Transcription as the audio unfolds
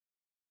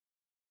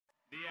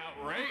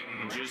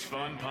Outrageous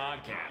Fun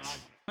Podcast.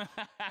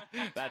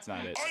 That's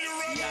not it. Are you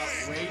ready? The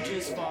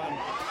Outrageous Fun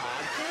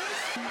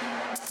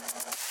Podcast?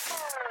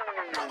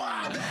 Come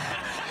on! I'm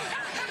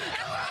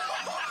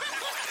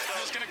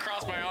just gonna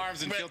cross my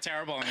arms and feel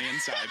terrible on the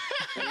inside.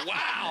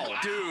 Wow,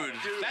 dude,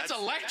 that's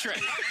electric.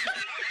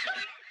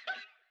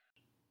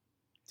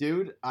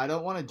 Dude, I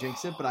don't want to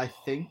jinx it, but I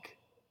think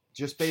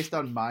just based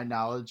on my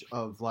knowledge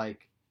of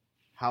like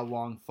how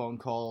long phone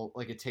call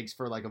like it takes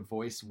for like a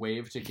voice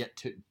wave to get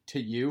to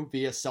you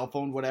via cell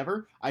phone,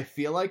 whatever, I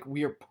feel like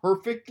we are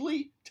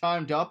perfectly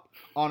timed up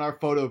on our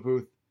photo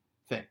booth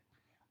thing.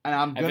 And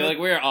I feel like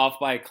we're off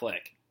by a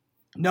click.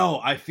 No,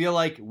 I feel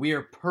like we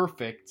are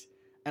perfect,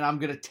 and I'm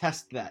gonna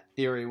test that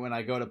theory when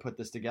I go to put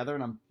this together,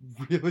 and I'm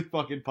really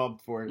fucking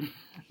pumped for it.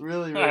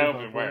 Really, I hope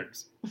pumped it for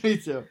works. Me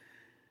too.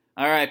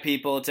 All right,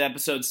 people, it's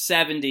episode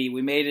 70.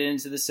 We made it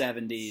into the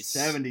 70s.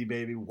 70,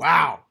 baby.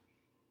 Wow.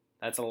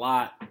 That's a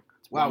lot.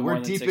 It's Wow, one we're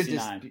more than deep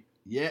 69. into...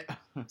 Yeah.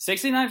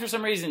 69 for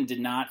some reason did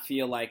not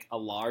feel like a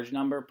large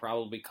number,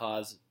 probably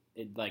because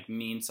it like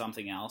means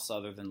something else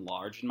other than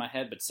large in my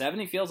head, but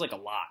 70 feels like a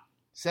lot.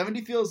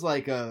 70 feels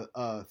like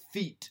a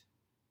feat,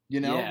 you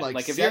know? Yeah,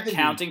 like if 70, you're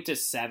counting to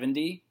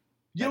 70,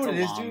 you know that's what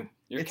it is, long, dude?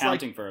 You're It's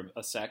counting for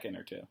a second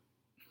or two.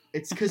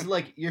 It's because,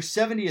 like, your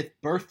 70th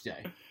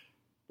birthday.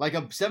 Like,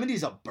 70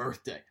 is a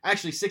birthday.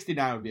 Actually,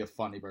 69 would be a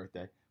funny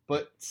birthday.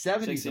 But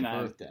 70 is a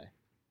 69. birthday.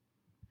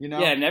 You know?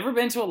 Yeah, I've never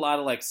been to a lot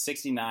of like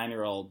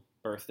 69-year-old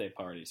birthday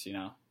parties, you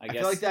know? I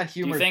feel like that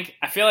humor...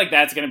 I feel like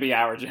that's going to be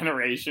our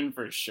generation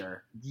for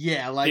sure.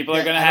 Yeah, like... People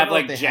are going to I have don't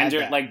know like if they had gender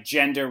that. like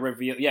gender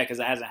reveal. Yeah, because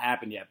it hasn't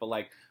happened yet. But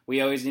like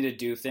we always need to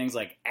do things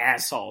like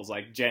assholes,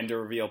 like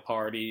gender reveal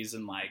parties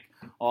and like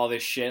all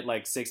this shit.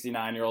 Like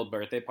 69-year-old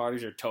birthday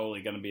parties are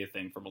totally going to be a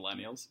thing for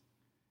millennials.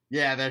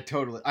 Yeah, they're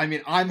totally... I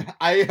mean,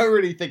 I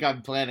already think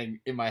I'm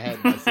planning in my head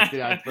my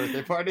 69th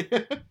birthday party.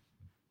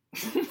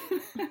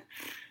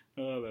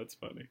 Oh, that's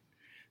funny.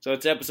 So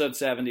it's episode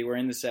 70. We're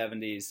in the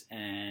 70s,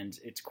 and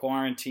it's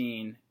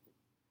quarantine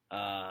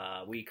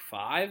week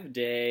 5,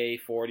 day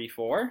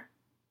 44.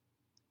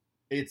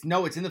 It's in the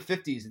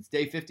 50s. It's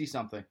day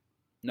 50-something.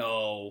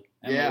 No.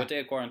 Emily, Yeah. what day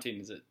of quarantine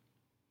is it?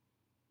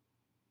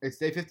 It's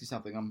day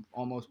 50-something. I'm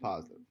almost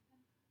positive.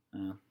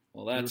 Well,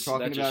 We were that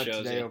talking just about it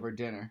shows today you. over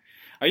dinner.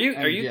 Are you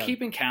yeah.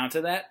 keeping count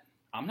of that?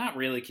 I'm not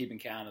really keeping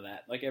count of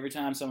that. Like every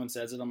time someone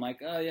says it, I'm like,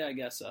 oh yeah, I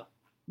guess so.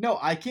 No,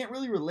 I can't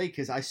really relate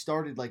because I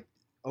started like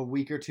a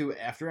week or two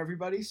after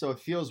everybody, so it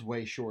feels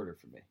way shorter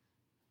for me.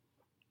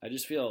 I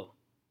just feel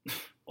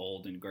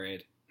old and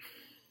grayed.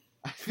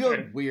 I feel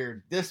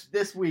weird. This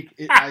week,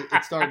 it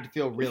started to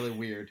feel really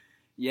weird.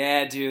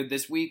 Yeah, dude,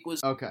 this week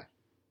was Okay.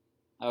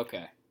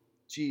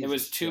 Jesus it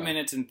was 2 Christ.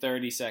 minutes and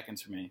 30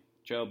 seconds for me.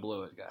 Joe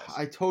blew it, guys.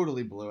 I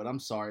totally blew it. I'm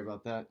sorry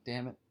about that.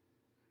 Damn it.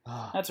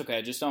 That's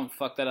okay. Just don't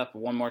fuck that up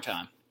one more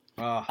time.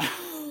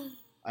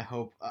 I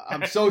hope.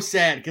 I'm so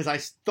sad because I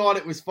thought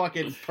it was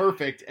fucking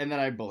perfect, and then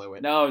I blew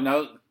it.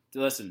 No.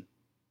 Listen.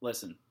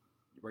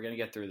 We're gonna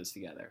get through this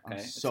together. Okay. I'm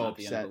It's so not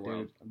the end of upset, the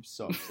world. dude. I'm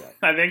so upset.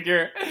 I think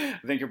you're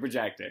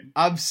projecting.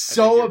 I'm think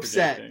so you're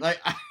upset. projecting. Like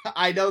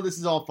I know this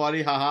is all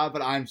funny, haha,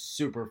 but I'm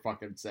super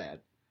fucking sad.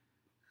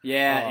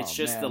 Yeah, Oh, it's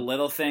just man. the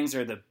little things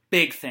are the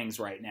big things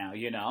right now.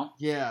 You know.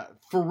 Yeah,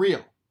 for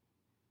real.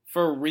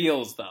 For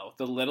reals, though,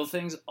 the little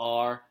things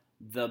are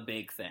the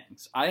big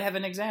things. I have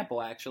an example,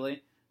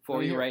 actually, for Oh,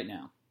 you yeah. right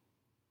now.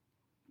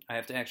 I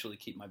have to actually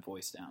keep my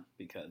voice down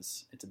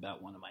because it's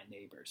about one of my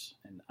neighbors,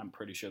 and I'm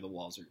pretty sure the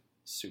walls are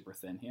super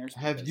thin here.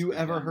 Have because you we've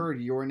ever gotten- heard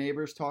your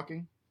neighbors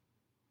talking?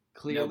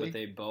 Clearly. No, but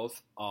they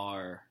both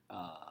are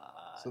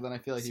So then I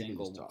feel like you can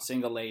just talk.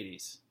 single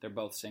ladies. They're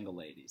both single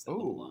ladies that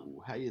live alone.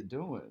 Oh, how you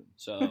doing?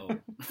 So,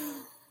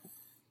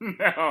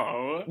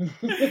 no.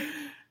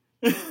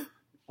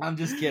 I'm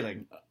just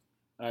kidding.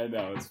 I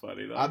know, it's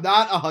funny, though. I'm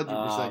not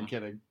 100%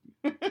 kidding.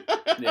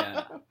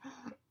 Yeah.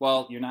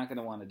 Well, you're not going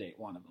to want to date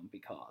one of them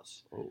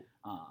because... Oh.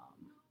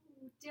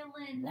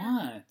 Dylan.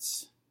 What?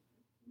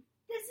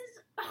 This is.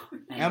 Oh,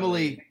 no.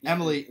 Emily, Yeah,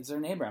 Emily. It's their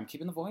neighbor. I'm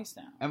keeping the voice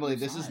down. Emily, I'm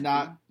this is sorry,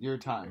 not dude. your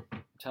time.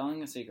 I'm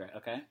telling a secret,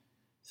 okay?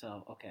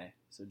 So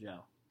Joe,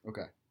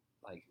 Okay.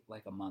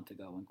 like a month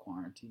ago when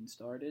quarantine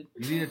started.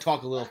 You need to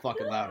talk a little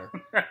fucking louder.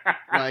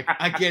 Like,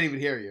 I can't even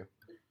hear you.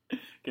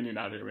 Can you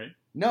not hear me?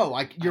 No,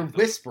 you're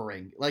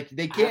whispering. Like,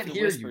 they I have can't to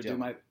hear whisper, you, do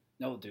Joe.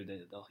 No, dude,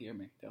 they'll hear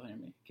me. They'll hear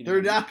me. Can you They're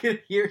hear me? not going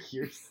to hear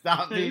you.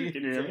 Stop me.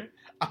 Can you hear me?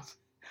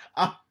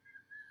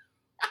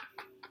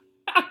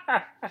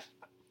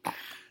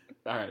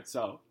 All right,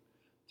 so,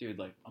 dude,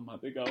 like a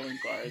month ago in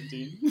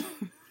quarantine.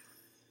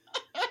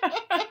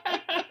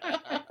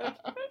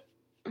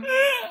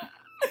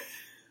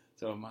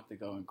 So a month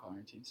ago when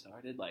quarantine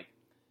started, like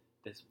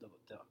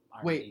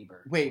our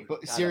neighbor. Wait,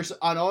 but serious.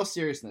 On all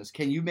seriousness,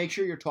 can you make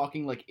sure you're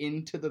talking like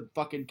into the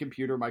fucking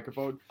computer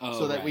microphone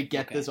so that we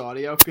get this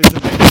audio?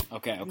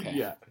 Okay.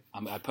 Yeah.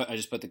 I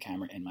just put the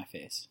camera in my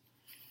face.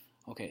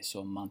 Okay, so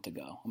a month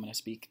ago, I'm gonna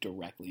speak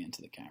directly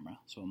into the camera.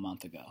 So a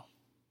month ago,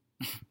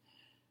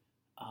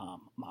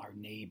 our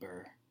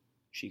neighbor,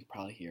 she could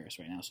probably hear us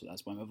right now, so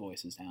that's why my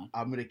voice is down.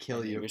 I'm gonna kill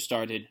Our you. neighbor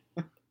started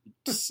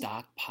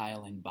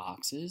stockpiling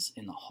boxes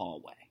in the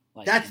hallway.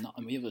 Like, That's-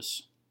 and we have a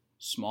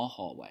small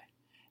hallway,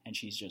 and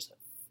she's just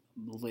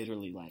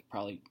literally like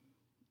probably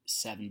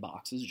 7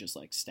 boxes just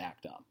like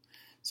stacked up.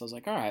 So I was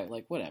like, all right,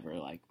 like whatever.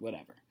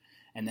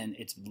 And then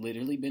it's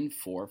literally been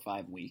 4 or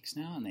 5 weeks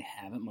now, and they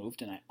haven't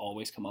moved. And I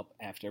always come up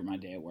after my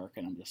day at work,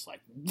 and I'm just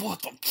like,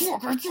 what the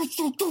fuck are you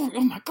still doing?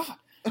 Oh my god!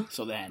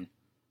 So then,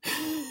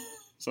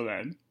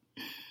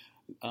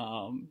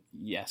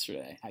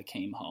 yesterday I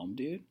came home,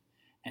 dude,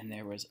 and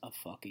there was a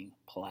fucking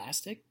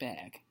plastic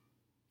bag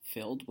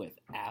filled with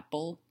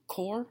apple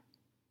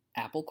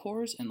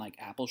cores and like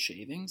apple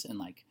shavings and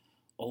like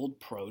old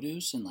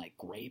produce and like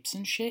grapes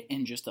and shit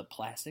in just a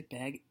plastic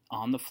bag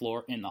on the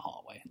floor in the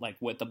hallway, like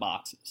with the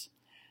boxes.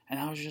 And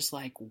I was just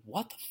like,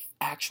 what the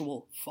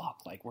actual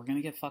fuck? Like, we're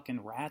gonna get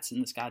fucking rats in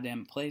this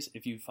goddamn place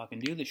if you fucking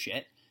do this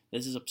shit.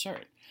 This is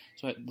absurd.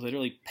 So I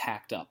literally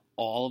packed up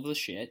all of the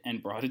shit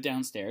and brought it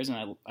downstairs,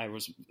 and I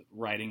was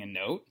writing a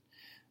note.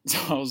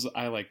 So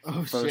I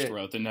first shit.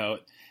 wrote the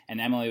note,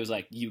 and Emily was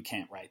like, you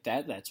can't write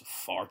that. That's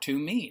far too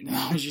mean. And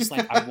I was just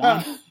like, I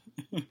want...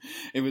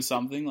 It was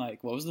something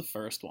like, what was the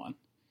first one?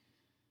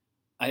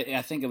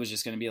 I think it was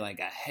just going to be like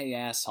a hey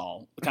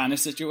asshole kind of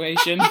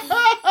situation.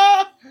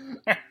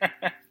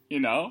 You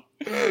know?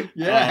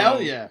 Yeah,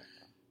 hell yeah.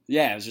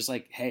 Yeah, it was just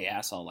like, hey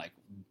asshole, like,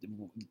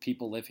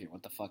 people live here.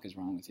 What the fuck is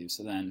wrong with you?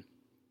 So then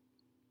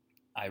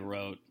I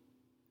wrote,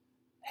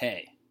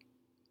 hey,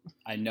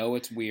 I know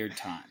it's weird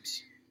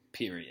times,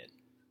 period.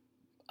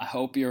 I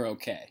hope you're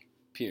okay,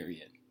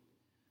 period.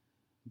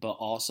 But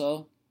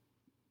also,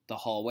 the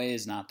hallway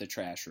is not the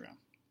trash room.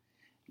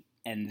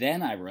 And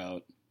then I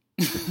wrote,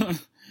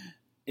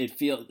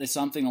 it's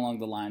something along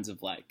the lines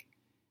of like,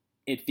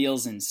 it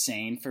feels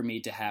insane for me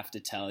to have to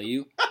tell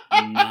you,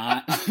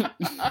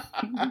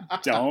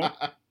 don't.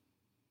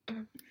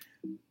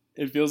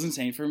 It feels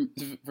insane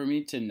for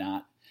me to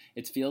not.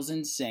 It feels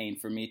insane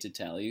for me to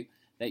tell you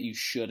that you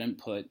shouldn't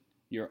put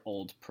your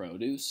old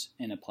produce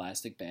in a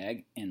plastic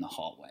bag in the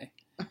hallway.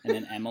 And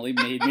then Emily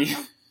made me.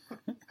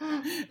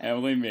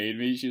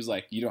 She was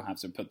like, you don't have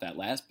to put that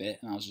last bit.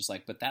 And I was just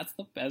like, but that's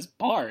the best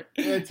part.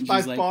 It's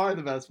by far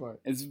the best part.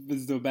 It's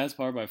the best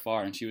part by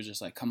far. And she was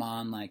just like, come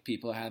on, like,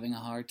 people are having a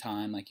hard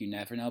time. Like, you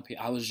never know.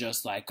 I was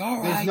just like,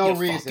 all right, no you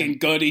reason. fucking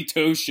goody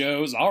two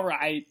shoes. All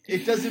right.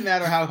 It doesn't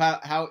matter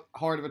how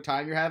hard of a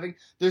time you're having.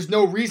 There's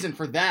no reason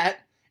for that.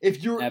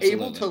 If you're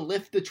Absolutely. able to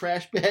lift the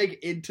trash bag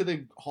into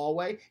the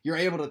hallway, you're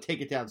able to take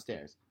it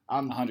downstairs.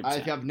 100%. I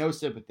have no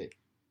sympathy.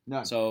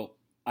 None. So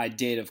I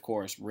did, of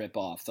course, rip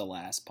off the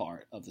last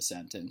part of the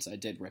sentence. I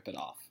did rip it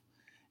off.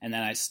 And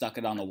then I stuck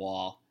it on the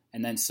wall.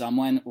 And then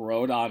someone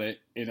wrote on it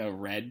in a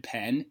red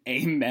pen,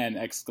 amen,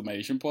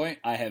 exclamation point.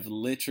 I have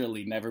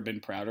literally never been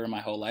prouder in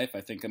my whole life.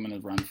 I think I'm going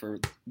to run for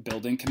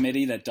building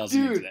committee that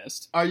doesn't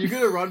exist. Are you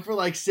going to run for,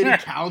 like, city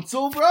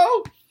council,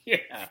 bro? Yeah.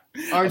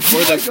 Are For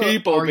you the like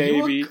people, are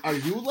baby. You are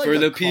you like For a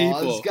the cause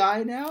people.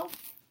 guy now?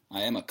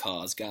 I am a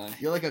cause guy.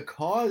 You're like a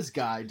cause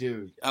guy,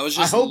 dude. I was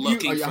I just hope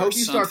looking you for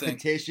start something.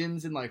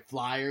 petitions and like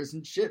flyers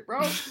and shit,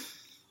 bro.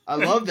 I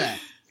love that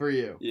for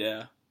you.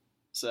 Yeah.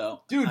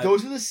 So, Dude,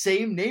 those are the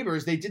same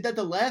neighbors. They did that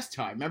the last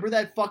time. Remember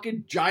that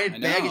fucking I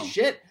giant bag of know.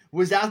 shit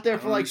was out there I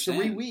for don't like 3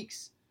 understand.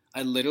 weeks.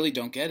 I literally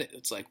don't get it.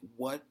 It's like,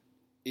 what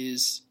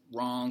is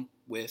wrong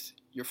with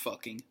your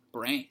fucking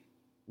brain?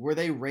 Were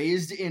they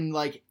raised in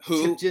like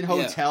Who- Tipton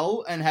yeah.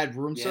 Hotel and had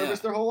room Yeah. service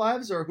their whole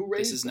lives, or who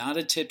raised? This is not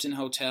a Tipton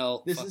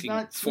Hotel This is fucking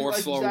not Sweet fourth Life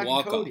of floor Zach and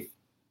walk up. Cody.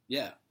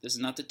 Yeah, this is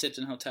not the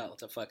Tipton Hotel.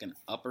 It's a fucking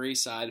Upper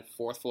East Side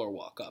 4th floor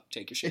walk up.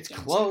 Take your shit It's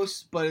downstairs.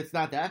 close, but it's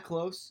not that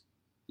close.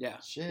 Yeah,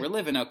 Shit. we're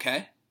living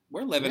okay.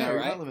 We're living Yeah, all we're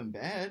right. not living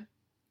bad.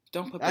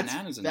 Don't put That's,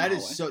 bananas in that the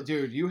is hallway. so,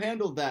 dude. You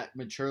handled that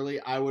maturely.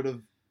 I would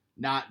have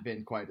not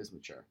been quite as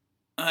mature.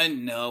 I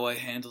know I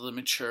handled it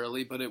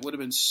maturely, but it would have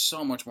been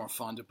so much more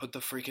fun to put the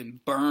freaking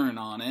burn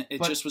on it. It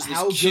But just was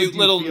how this good cute do you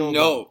little feel,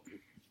 note.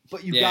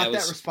 But you Yeah, got it that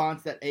was-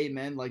 response, that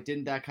amen. Like,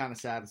 didn't that kind of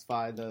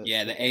satisfy the?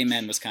 Yeah, the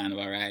amen was kind of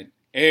all right.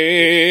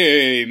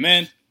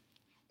 Amen.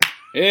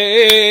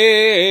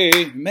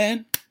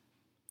 Amen.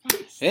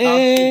 Stop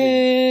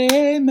singing.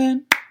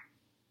 Amen.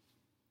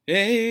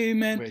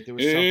 Amen. Wait, there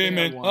was something I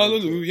Amen. wanted to-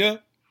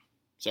 Hallelujah.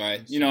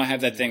 Sorry. You know, I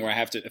have that thing where I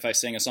have to, if I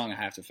sing a song, I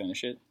have to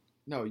finish it.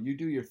 No, you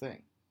do your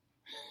thing.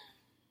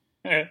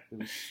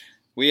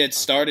 We had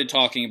started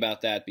talking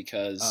about that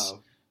because,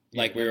 Oh,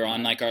 like, yeah, we were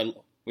on, like,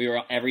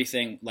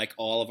 everything, like,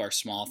 all of our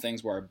small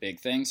things were our big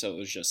thing, so it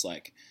was just,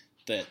 like,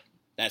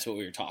 that's what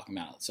we were talking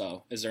about.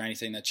 So, is there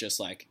anything that's just,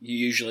 like, you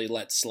usually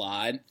let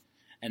slide,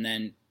 and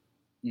then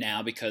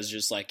now, because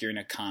just, like, you're in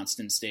a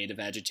constant state of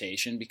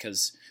agitation,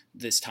 because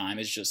this time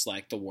is just,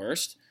 like, the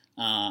worst,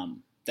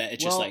 that it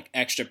just, Well- like,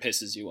 extra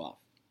pisses you off.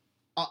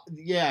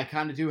 Yeah, I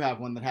kind of do have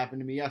one that happened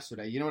to me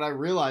yesterday. You know what I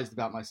realized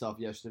about myself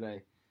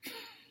yesterday?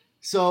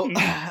 So,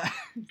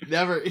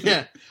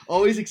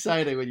 always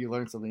exciting when you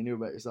learn something new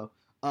about yourself.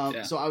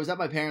 Yeah. So I was at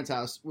my parents'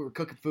 house. We were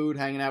cooking food,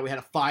 hanging out. We had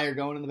a fire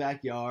going in the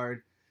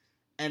backyard.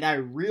 And I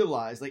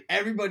realized, like,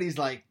 everybody's,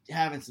 like,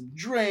 having some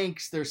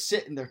drinks. They're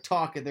sitting, they're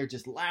talking, they're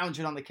just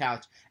lounging on the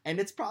couch. And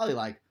it's probably,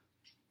 like,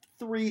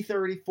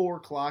 3:30, 4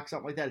 o'clock,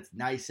 something like that. It's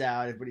nice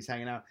out. Everybody's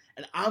hanging out.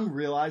 And I'm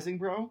realizing,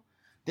 bro,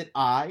 that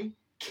I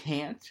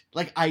can't.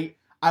 Like,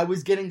 I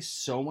was getting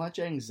so much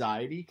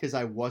anxiety because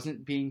I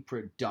wasn't being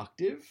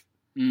productive.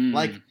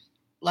 Like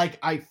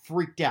I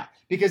freaked out.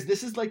 Because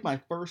this is like my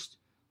first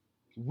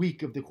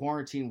week of the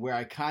quarantine where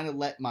I kind of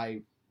let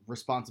my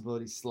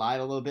responsibilities slide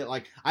a little bit.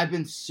 Like, I've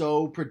been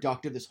so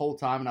productive this whole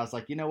time, and I was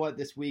like, you know what,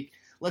 this week,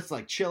 let's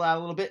like chill out a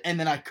little bit, and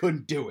then I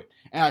couldn't do it,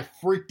 and I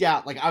freaked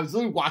out. Like, I was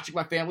literally watching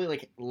my family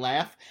like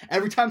laugh.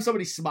 Every time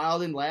somebody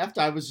smiled and laughed,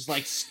 I was just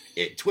like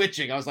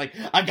twitching. I was like,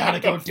 I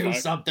gotta go do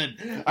something.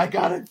 I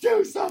gotta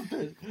do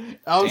something.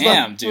 I was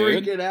like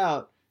freaking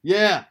out.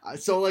 Yeah,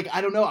 so like,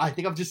 I don't know. I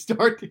think I'm just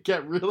starting to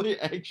get really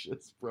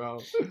anxious, bro.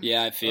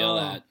 Yeah, I feel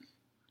that.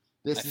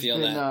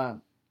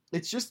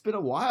 It's just been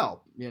a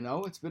while, you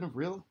know. It's been a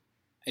real.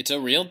 It's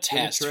a real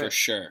test for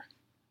sure.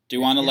 Do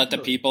you want to let the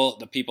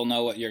people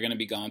know what you're going to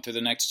be going through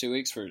the next 2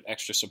 weeks for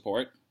extra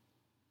support?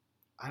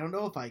 I don't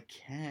know if I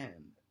can.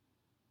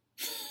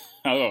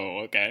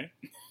 Oh, okay.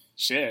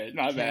 Shit,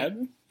 not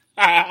bad.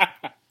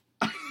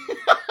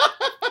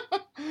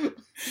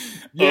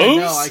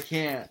 No, I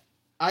can't.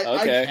 I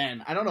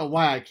can. I don't know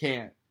why I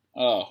can't.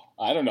 Oh,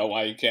 I don't know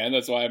why you can.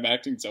 That's why I'm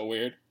acting so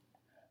weird.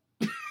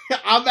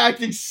 I'm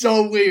acting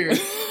so weird.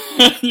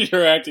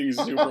 You're acting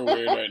super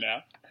weird right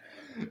now.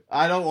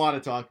 I don't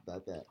want to talk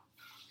about that.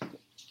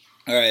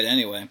 All right,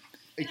 anyway.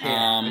 I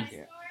can't.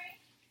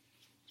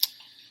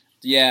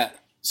 Yeah,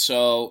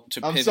 so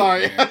to pivot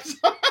sorry. Here.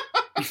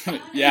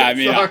 Yeah, I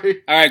mean,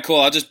 sorry. All right, cool.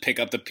 I'll just pick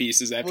up the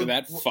pieces after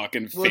that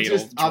fucking fatal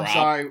drop. I'm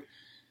sorry.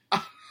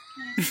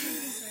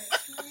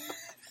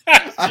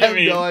 I have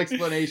no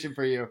explanation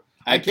for you.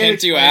 I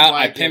pimped you out.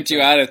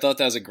 I thought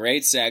that was a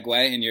great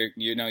segue, and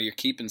you're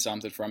keeping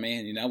something from me.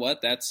 And you know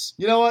what?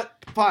 You know what?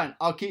 Fine.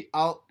 No.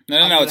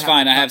 It's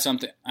fine. I have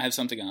something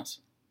else.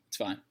 It's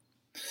fine.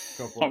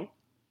 Go for it.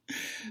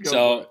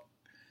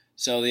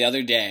 So the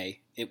other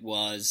day it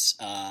was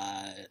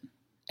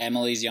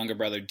Emily's younger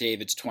brother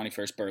David's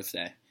 21st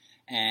birthday,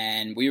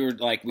 and we were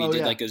like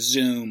a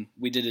Zoom.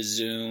 We did a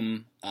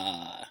Zoom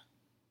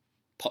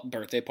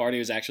birthday party.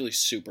 It was actually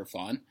super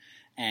fun,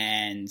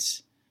 and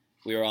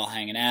we were all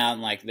hanging out,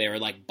 and like they were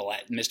like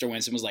Mr.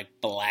 Winston was like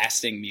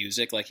blasting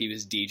music like he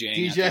was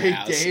DJing at the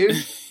house.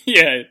 Dave?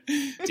 Yeah,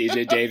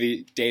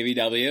 DJ Davey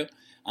W.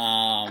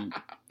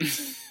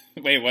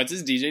 Wait, what's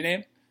his DJ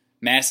name?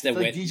 Master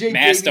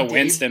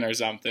Winston or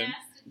something.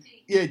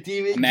 Yeah,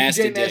 DJ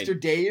Master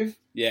Dave.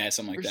 Yeah,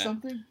 something like that.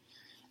 Something.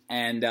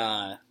 And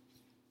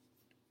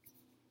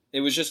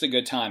it was just a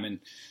good time, and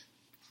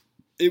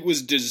it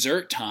was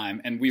dessert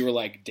time, and we were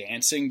like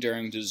dancing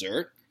during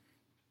dessert.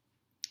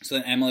 So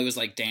then Emily was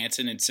like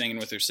dancing and singing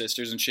with her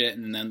sisters and shit,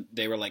 and then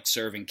they were like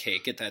serving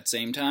cake at that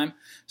same time.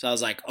 So I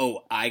was like,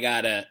 oh, I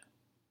gotta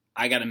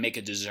make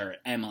a dessert.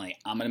 Emily,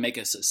 I'm gonna make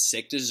us a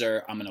sick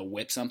dessert. I'm gonna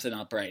whip something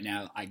up right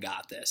now. I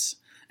got this.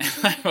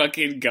 And I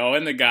fucking go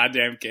in the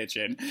goddamn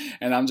kitchen,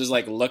 and I'm just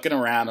like looking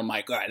around. I'm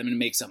like, all right, I'm gonna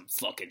make something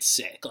fucking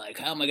sick. Like,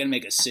 how am I gonna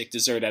make a sick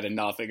dessert out of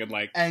nothing? And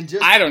like, I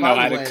don't know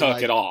how to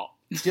cook at all.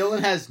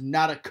 Dylan has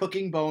not a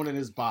cooking bone in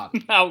his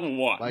body. Not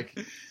one. Like,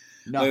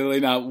 literally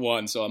not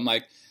one. So I'm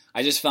like,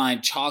 I just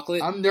find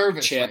chocolate I'm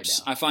nervous chips.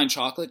 Right now. I find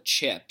chocolate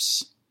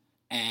chips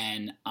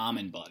and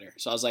almond butter.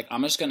 So I was like,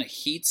 I'm just going to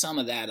heat some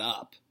of that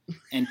up.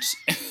 And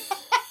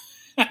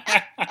I'm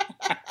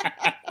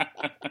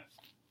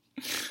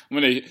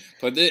going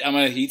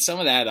to heat some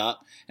of that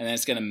up, and then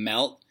it's going to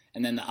melt.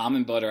 And then the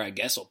almond butter, I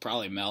guess, will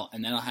probably melt.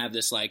 And then I'll have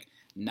this like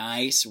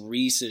nice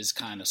Reese's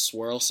kind of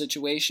swirl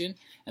situation.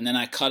 And then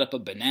I cut up a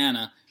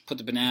banana, put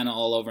the banana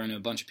all over into a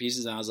bunch of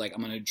pieces, and I was like,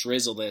 I'm going to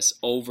drizzle this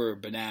over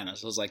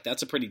bananas. So I was like,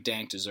 that's a pretty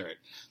dank dessert.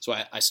 So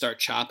I start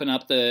chopping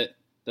up the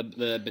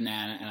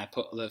banana, and I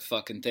put the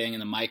fucking thing in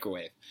the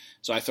microwave.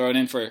 So I throw it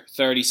in for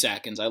 30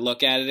 seconds. I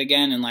look at it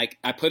again, and like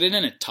I put it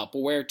in a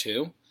Tupperware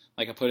too.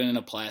 Like I put it in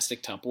a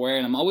plastic Tupperware,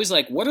 and I'm always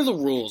like, what are the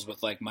rules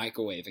with like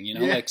microwaving? You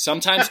know, like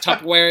sometimes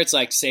Tupperware it's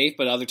like safe,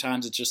 but other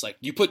times it's just like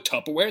you put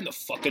Tupperware in the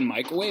fucking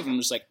microwave. And I'm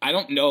just like, I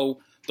don't know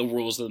the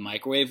rules of the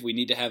microwave. We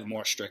need to have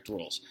more strict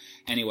rules.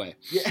 Anyway.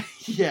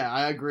 Yeah,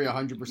 I agree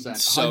 100%.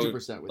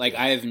 100% with like you.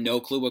 I have no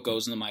clue what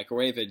goes in the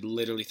microwave. I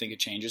literally think it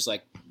changes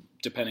like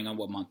depending on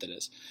what month it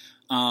is.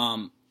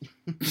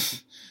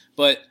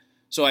 But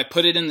so I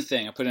put it in the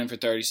thing. I put it in for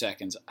 30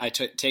 seconds. I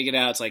take it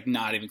out. It's like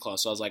not even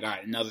close. So I was like, all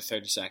right, another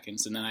 30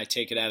 seconds. And then I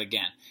take it out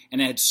again. And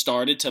it had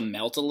started to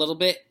melt a little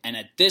bit. And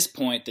at this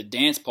point, the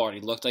dance party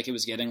looked like it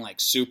was getting like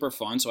super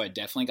fun. So I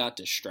definitely got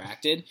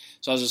distracted.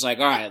 So I was just like,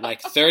 all right,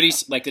 like 30,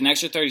 like an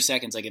extra 30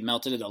 seconds, like it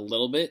melted it a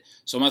little bit.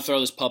 So I'm going to throw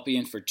this puppy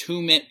in for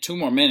 2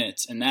 more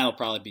minutes. And that'll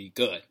probably be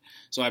good.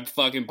 So I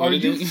fucking put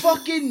it in. Are you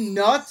fucking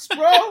nuts,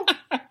 bro?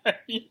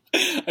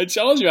 I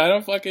told you I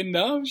don't fucking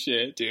know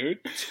shit, dude.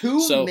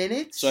 2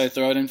 minutes? So I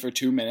throw it in for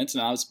 2 minutes,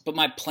 and but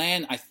my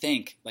plan, I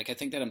think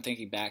that I'm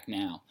thinking back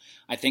now.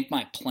 I think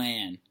my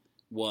plan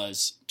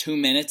was 2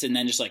 minutes and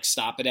then just like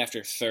stop it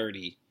after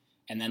 30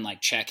 and then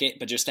like check it,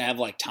 but just to have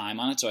like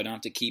time on it so I don't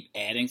have to keep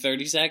adding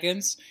 30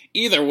 seconds.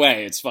 Either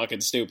way, it's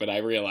fucking stupid, I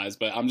realize,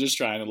 but I'm just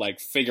trying to like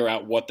figure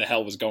out what the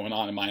hell was going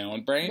on in my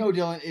own brain. No,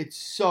 Dylan, it's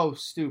so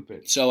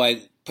stupid. So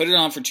I put it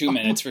on for 2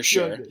 minutes for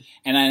sure, Goodness.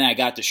 and then I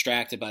got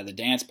distracted by the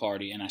dance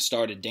party, and I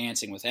started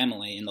dancing with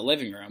Emily in the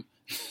living room,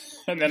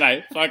 and then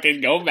I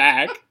fucking go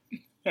back.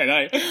 And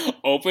I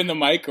open the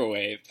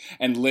microwave,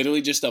 and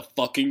literally just a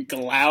fucking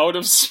cloud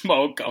of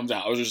smoke comes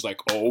out. I was just like,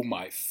 oh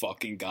my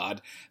fucking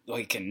God.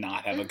 We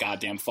cannot have a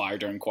goddamn fire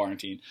during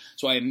quarantine.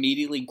 So I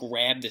immediately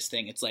grabbed this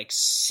thing. It's like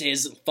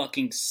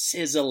fucking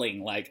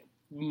sizzling like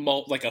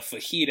a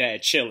fajita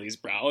at Chili's,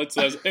 bro.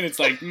 And it's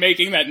like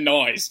making that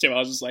noise too. I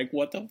was just like,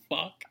 what the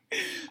fuck?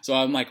 So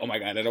I'm like, oh my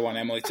God, I don't want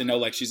Emily to know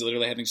like she's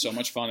literally having so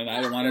much fun, and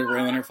I don't want to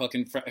ruin her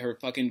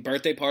fucking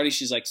birthday party.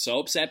 She's like so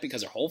upset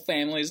because her whole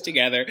family is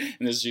together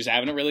and she's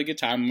having a really good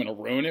time. I'm gonna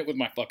ruin it with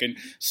my fucking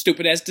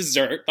stupid ass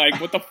dessert. Like,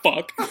 what the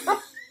fuck?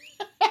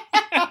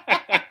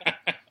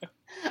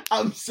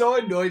 I'm so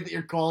annoyed that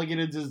you're calling it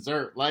a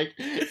dessert. Like,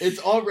 it's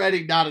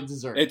already not a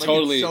dessert. It like,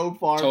 totally, it's so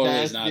far totally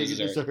past is not being a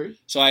dessert.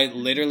 So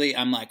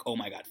I'm like, oh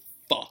my God,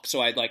 fuck.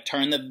 So I like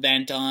turn the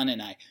vent on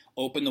and I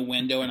open the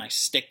window and I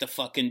stick the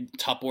fucking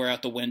Tupperware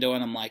out the window,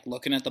 and I'm like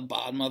looking at the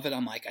bottom of it.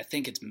 I'm like, I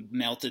think it's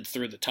melted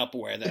through the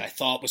Tupperware that I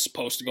thought was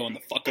supposed to go in the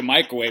fucking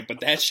microwave,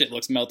 but that shit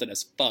looks melted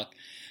as fuck.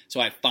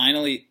 So I'm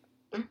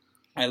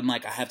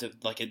like, I have to,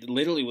 like, it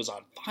literally was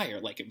on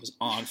fire. Like, it was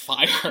on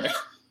fire.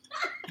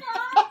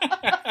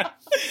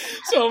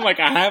 So I'm like,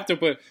 I have to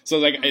put, so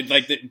like,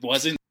 it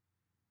wasn't,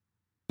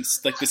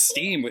 like the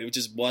steam, it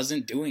just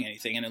wasn't doing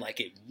anything, and it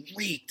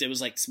reeked. It was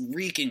like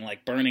reeking,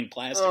 like burning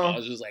plastic. I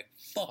was just like,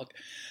 fuck.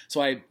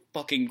 So I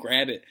fucking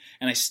grab it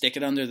and I stick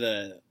it under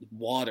the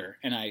water,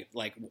 and I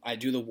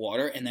do the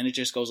water, and then it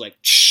just goes like,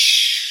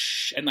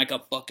 and like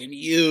a fucking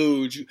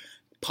huge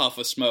puff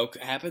of smoke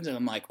happens, and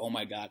I'm like, oh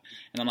my God.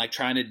 And I'm like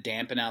trying to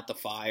dampen out the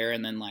fire,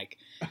 and then like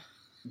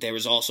there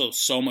was also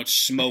so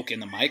much smoke in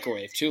the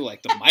microwave too.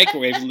 Like the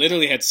microwave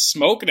literally had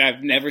smoke, and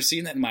I've never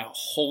seen that in my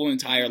whole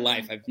entire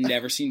life. I've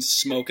never seen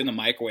smoke in the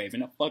microwave,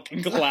 and a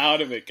fucking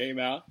cloud of it came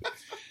out.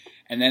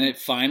 And then it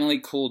finally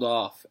cooled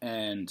off,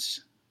 and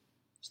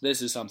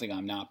this is something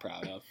I'm not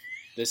proud of.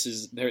 This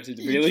is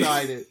really. You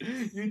tried it.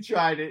 You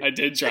tried it. I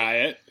did try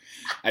it.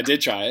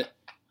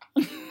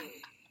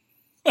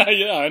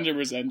 Yeah,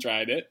 100%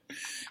 tried it,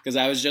 because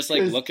I was just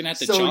like looking at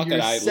the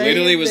chocolate. I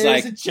literally was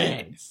like, a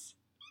chance.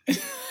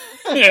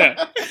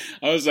 Yeah,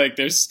 I was like,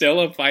 there's still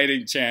a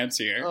fighting chance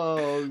here.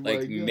 Oh my like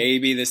God.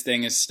 maybe this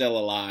thing is still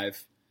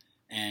alive,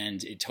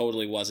 and it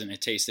totally wasn't.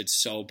 It tasted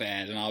so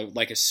bad, and I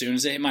like as soon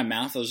as it hit my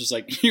mouth, I was just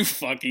like, you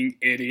fucking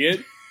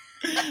idiot!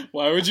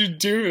 Why would you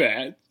do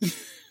that?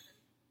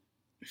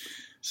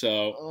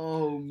 So,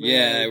 Oh man.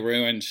 yeah,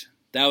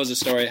 that was a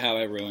story how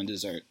I ruined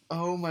dessert.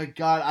 Oh my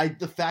God!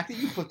 The fact that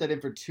you put that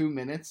in for 2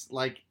 minutes,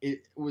 like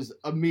it was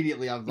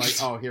immediately. I was like,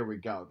 oh, here we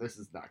go. This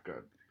is not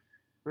good.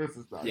 This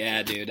is not.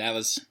 Yeah, good. dude,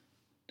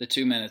 the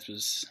 2 minutes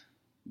was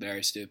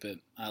very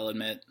stupid. I'll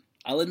admit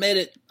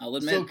it.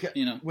 So,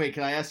 you know. Wait,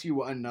 can I ask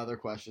you another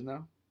question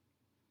though?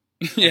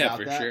 Yeah, about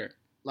for that? sure.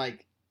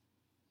 Like,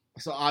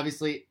 so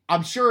obviously,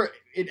 I'm sure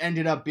it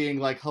ended up being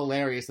like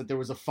hilarious that there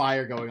was a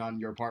fire going on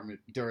in your apartment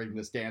during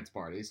this dance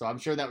party. So I'm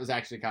sure that was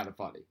actually kind of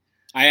funny.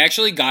 I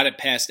actually got it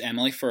past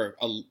Emily for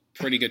a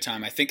pretty good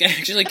time. I think I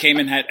actually came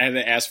and had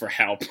to ask for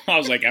help. I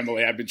was like,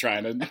 Emily, I've been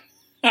trying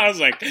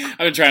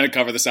to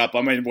cover this up.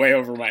 I'm way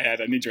over my head.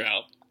 I need your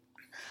help.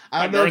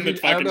 I don't know if you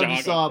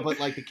chocolate. saw, but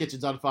like the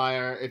kitchen's on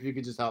fire. If you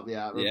could just help me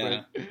out real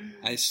Yeah. quick.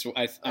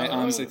 I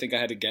honestly think I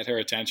had to get her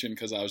attention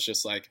because I was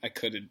just like,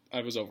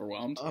 I was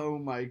overwhelmed. Oh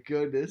my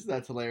goodness,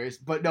 that's hilarious.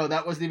 But no,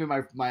 that wasn't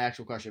even my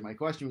actual question. My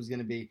question was going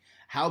to be,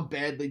 how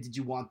badly did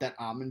you want that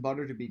almond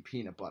butter to be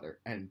peanut butter?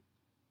 And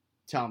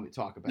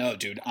talk about it. No,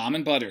 dude,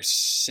 almond butter's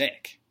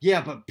sick.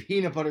 Yeah, but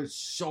peanut butter's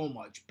so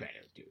much better,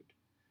 dude.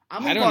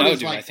 I don't know,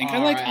 dude. I think I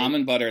like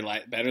almond butter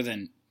better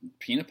than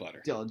peanut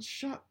butter. Dylan,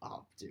 shut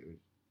up, dude.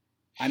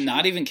 I'm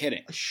not even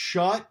kidding.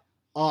 Shut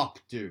up,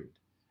 dude.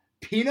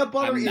 Peanut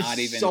butter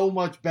is so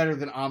much better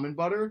than almond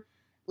butter.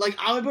 Like,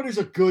 almond butter's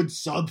a good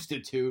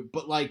substitute,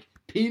 but like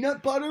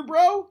peanut butter,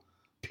 bro?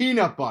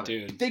 Peanut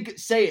butter. Dude.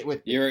 Say it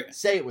with me.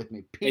 Say it with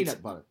me.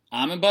 Peanut butter.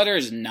 Almond butter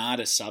is not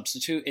a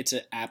substitute. It's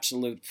an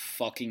absolute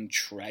fucking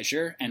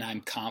treasure, and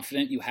I'm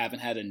confident you haven't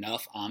had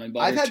enough almond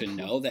butter to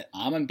know that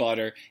almond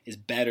butter is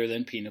better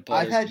than peanut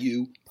butter. I've had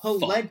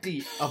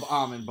plenty of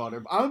almond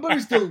butter. Almond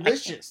butter's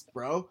delicious,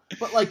 bro.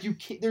 But like,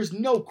 there's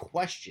no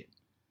question.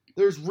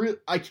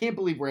 I can't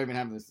believe we're even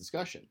having this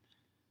discussion.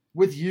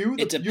 With you,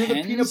 you're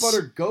the peanut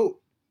butter goat.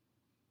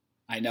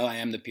 I know I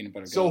am the peanut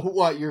butter goat. So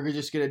what? You're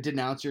just gonna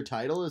denounce your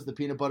title as the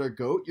peanut butter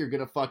goat? Are you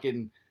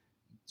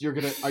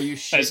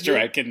shitting? That's true.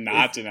 I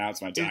cannot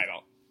denounce my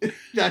title.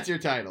 That's your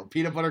title,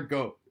 peanut butter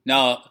goat.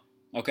 No,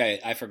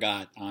 okay. I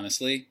forgot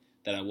honestly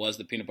that I was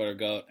the peanut butter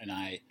goat, and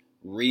I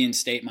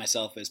reinstate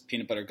myself as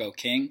peanut butter goat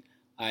king.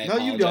 No,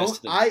 you don't.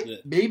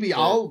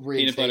 I'll reinstate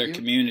peanut butter you.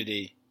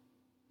 Community.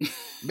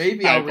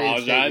 Maybe I I'll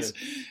apologize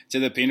to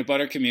the peanut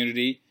butter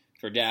community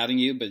for doubting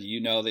you, but you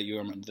know that you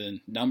are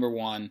the number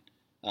one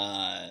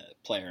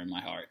player in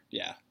my heart.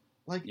 Yeah.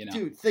 Like, You know.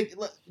 dude, think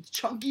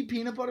chunky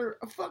peanut butter.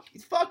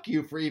 Fuck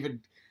you for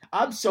even.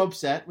 I'm so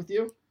upset with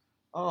you.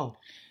 Oh,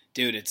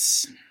 Dude,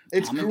 it's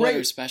great. almond butter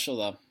is special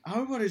though.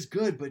 Almond butter is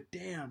good, but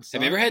damn. Son.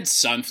 Have you ever had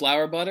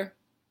sunflower butter?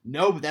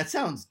 No, but that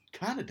sounds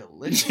kind of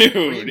delicious. Dude,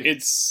 Creamy.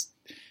 it's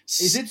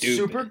Is it stupid.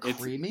 super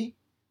creamy?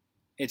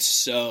 It's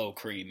so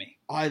creamy.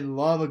 I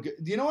love a good.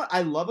 You know what?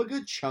 I love a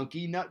good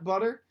chunky nut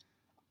butter.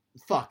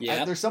 Fuck.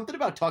 Yeah. There's something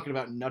about talking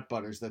about nut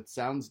butters that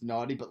sounds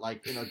naughty, but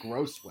like in a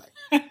gross way.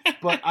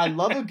 But I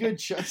love a good.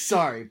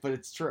 Sorry, but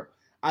it's true.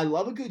 I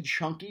love a good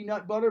chunky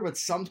nut butter, but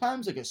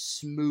sometimes like a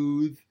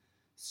smooth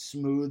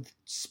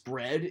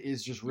spread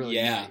is just really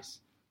nice.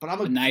 But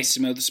I'm a nice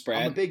smooth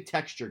spread. I'm a big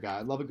texture guy.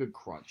 I love a good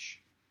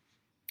crunch.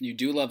 You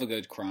do love a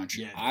good crunch.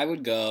 Yeah. I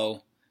would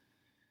go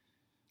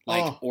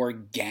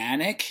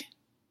organic,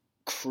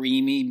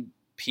 creamy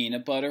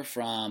peanut butter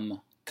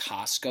from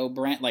Costco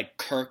brand, like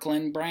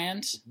Kirkland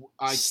brand.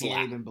 I Slaps.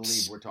 can't even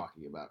believe we're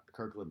talking about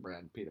Kirkland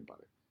brand peanut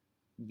butter.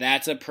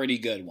 That's a pretty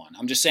good one.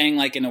 I'm just saying,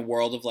 like, in a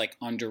world of, like,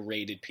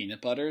 underrated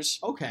peanut butters,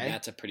 Okay.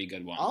 that's a pretty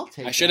good one. I'll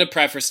take I should have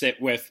prefaced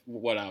it with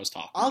what I was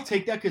talking I'll about.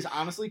 take that because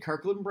honestly,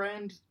 Kirkland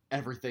brand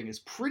everything is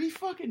pretty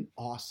fucking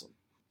awesome.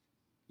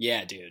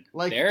 Yeah, dude.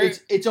 Like They're-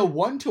 it's a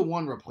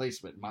 1-to-1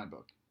 replacement in my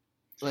book.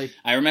 Like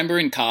I remember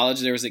in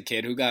college there was a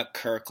kid who got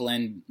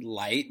Kirkland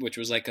Light, which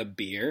was like a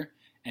beer,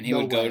 and he No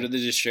would go way. to the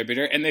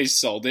distributor and they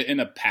sold it in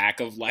a pack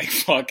of like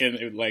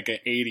fucking like an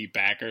 80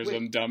 pack or Wait.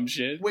 some dumb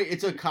shit. wait,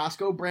 it's a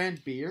Costco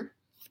brand beer?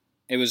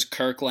 It was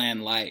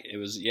Kirkland Light. It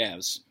was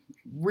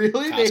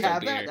Really? They Costco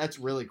have beer. that? That's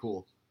really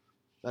cool.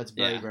 That's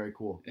very, Yeah. very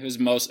cool.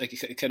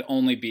 it could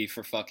only be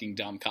for fucking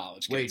dumb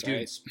college Wait, kids, dude,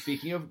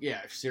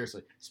 right?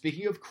 seriously.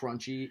 Speaking of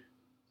crunchy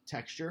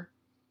texture,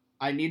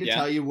 I need to Yeah.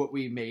 tell you what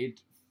we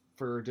made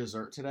for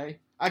dessert today.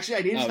 Actually,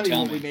 I need to Oh, tell you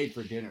tell what me. we made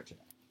for dinner today.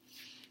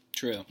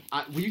 True.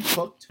 We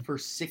cooked for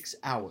 6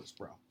 hours,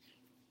 bro.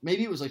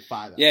 Maybe it was like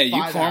 5 hours. Yeah, you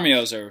 5 hours.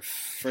 Cormios are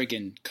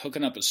friggin'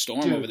 cooking up a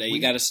storm Dude, over there. we-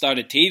 You got to start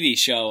a TV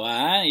show,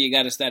 huh? You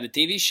got to start a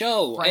TV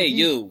show. Hey,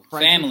 Frankie-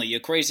 family, you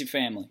crazy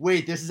family.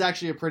 Wait, this is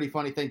actually a pretty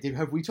funny thing, dude.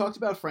 Have we talked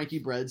about Frankie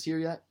Breads here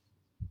yet?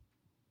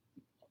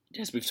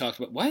 Yes, we've talked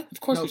about what? Of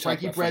course, No, we've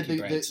talked Frankie about Bread,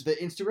 Frankie Breads. the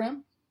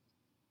Instagram.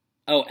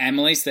 Oh,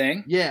 Emily's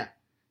thing. Yeah.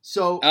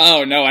 So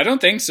Oh no, I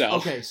don't think so.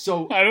 okay,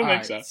 so I don't all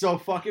think right, so. So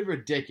fucking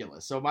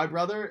ridiculous. So my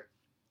brother,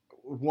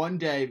 one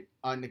day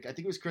on I think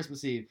it was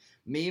Christmas Eve,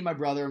 me and my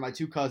brother and my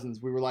 2 cousins,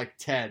 we were like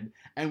 10,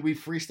 and we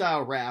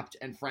freestyle rapped,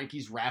 and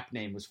Frankie's rap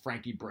name was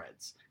Frankie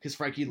Breads because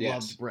Frankie Yes.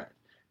 loved bread.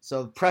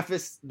 So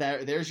preface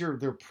there's their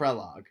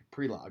prelogue,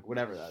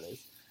 whatever that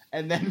is.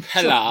 And then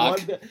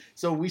Prelogue.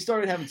 so we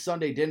started having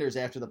Sunday dinners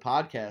after the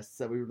podcasts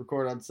that we would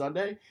record on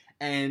Sunday,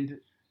 and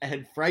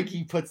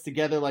Frankie puts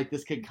together like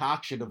this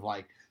concoction of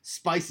like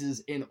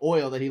spices in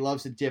oil that he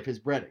loves to dip his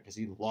bread in because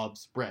he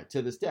loves bread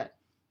to this day.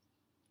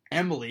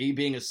 Emily,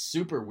 being a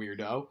super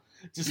weirdo,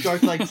 just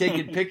starts like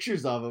taking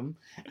pictures of him,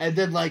 and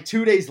then like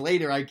 2 days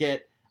later, I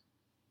get,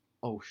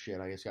 oh shit,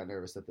 I just got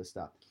nervous at this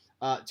stopped.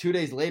 2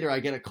 days later, I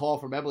get a call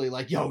from Emily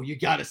like, yo, you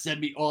gotta send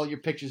me all your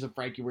pictures of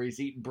Frankie where he's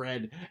eating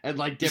bread and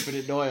like dipping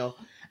it in oil.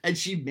 And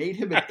she made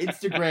him an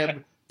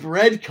Instagram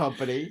bread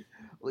company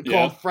called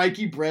Yeah.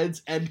 Frankie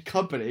Breads and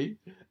Company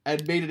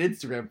and made an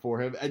Instagram for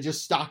him and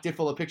just stocked it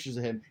full of pictures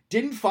of him.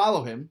 Didn't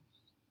follow him.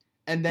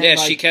 And then Yeah,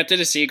 like, she kept it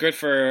a secret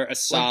for a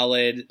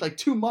solid like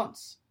 2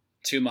 months.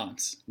 2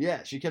 months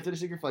Yeah, she kept it a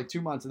secret for like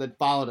 2 months and then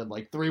followed him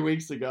like 3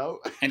 weeks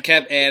ago. and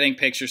kept adding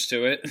pictures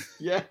to it.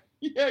 yeah,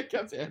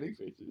 kept adding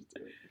pictures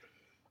to it.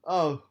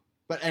 Oh,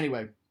 but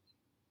anyway.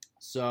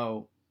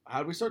 So, how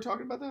did we start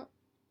talking about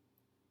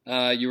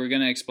that? You were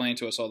gonna explain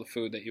to us all the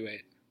food that you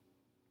ate.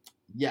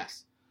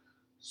 Yes.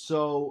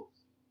 So,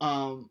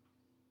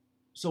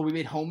 so we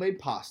made homemade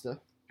pasta.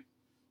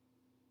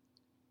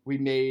 We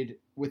made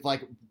with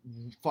like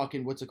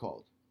fucking what's it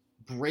called?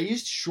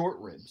 Braised short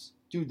ribs.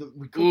 Dude,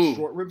 we cooked Ooh.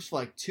 short ribs for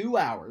like 2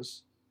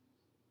 hours.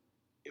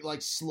 It,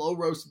 like slow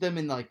roasted them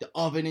in like the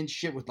oven and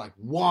shit with like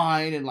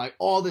wine and like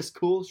all this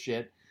cool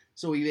shit.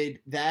 So we made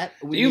that.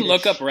 Do We you made a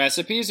look up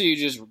recipes or you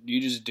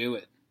just do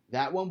it?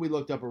 that one we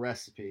looked up a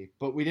recipe,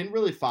 but we didn't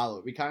really follow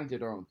it. We kind of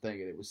did our own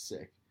thing and it was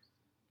sick.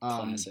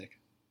 Classic.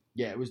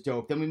 Yeah, it was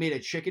dope. Then we made a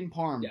chicken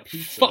parm Yeah,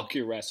 pizza. fuck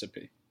your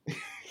recipe.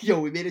 Yo,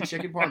 we made a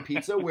chicken parm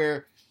pizza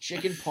where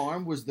chicken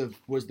parm was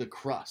the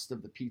crust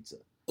of the pizza.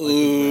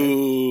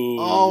 Ooh.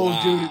 Oh,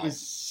 wow. dude, it was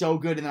so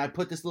good. And then I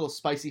put this little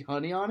spicy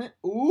honey on it.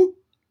 Ooh,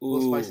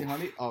 little Ooh. spicy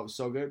honey. Oh, it was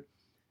so good.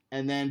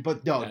 And then,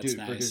 but no, That's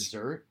dude, for nice.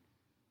 dessert,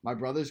 my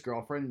brother's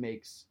girlfriend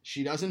makes.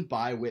 She doesn't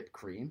buy whipped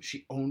cream.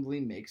 She only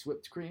makes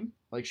whipped cream.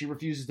 Like she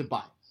refuses to buy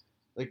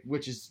it, like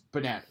which is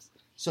bananas.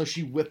 So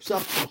she whips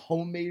up some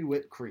homemade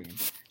whipped cream.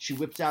 She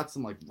whips out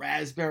some like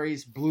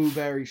raspberries,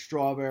 blueberries,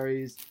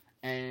 strawberries,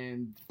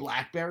 and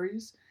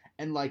blackberries,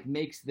 and like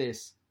makes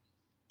this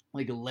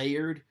like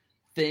layered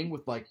thing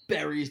with like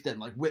berries, then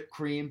like whipped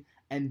cream,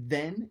 and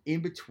then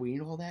in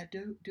between all that,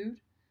 dude,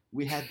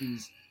 we had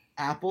these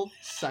apple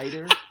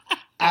cider.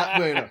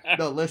 Wait,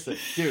 no, listen,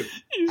 dude.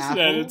 You said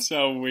Apple- it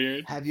so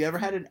weird. Have you ever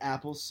had an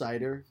apple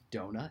cider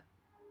donut?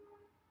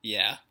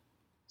 Yeah.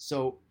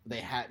 So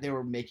they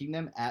were making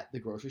them at the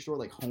grocery store,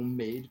 like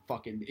homemade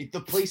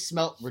the place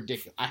smelled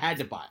ridiculous. I had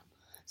to buy them.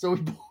 So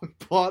we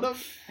bought them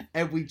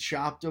and we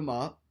chopped them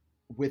up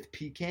with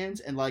pecans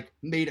and like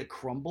made a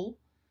crumble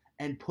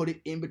and put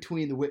it in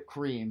between the whipped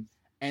cream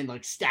and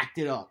like stacked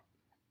it up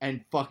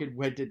and fucking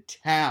went to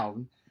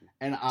town.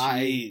 And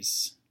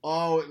Jeez.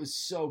 it was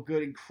so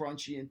good and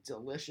crunchy and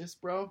delicious,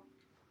 bro.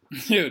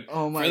 Dude,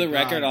 oh my for the God.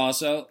 record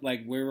also,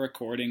 like, we're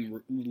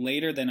recording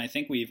later than I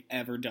think we've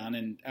ever done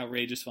in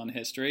Outrageous Fun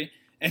history.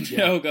 And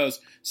Joe goes,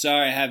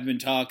 sorry I haven't been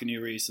talking to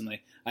you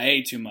recently. I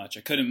ate too much.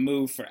 I couldn't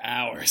move for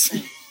hours.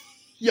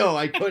 Yo,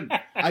 I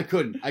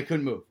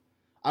couldn't move.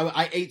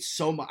 I ate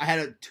so much. I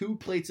had 2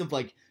 plates of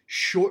like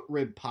short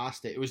rib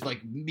pasta. It was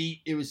like meat.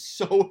 It was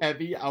so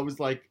heavy. I was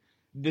like,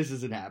 this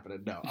isn't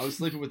happening. No, I was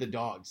sleeping with the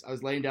dogs. I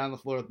was laying down on the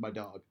floor with my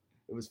dog.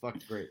 It was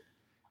fucking great.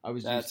 I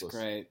was That's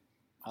useless. great.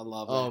 I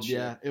love that. Oh shit.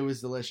 yeah, it was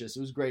delicious. It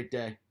was a great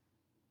day.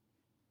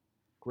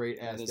 Great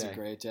ass day. That is a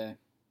great day.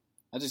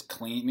 I just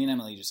cleaned. Me and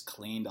Emily just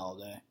cleaned all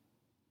day.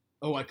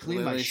 Oh, I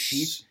cleaned my Literally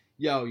sheets.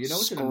 Yo, you know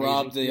what's an amazing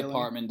scrubbed the feeling?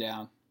 apartment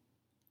down.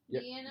 Yeah.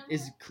 The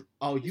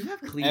animal? You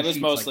have clean It was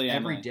sheets mostly like,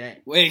 Emily. every day.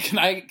 Wait, can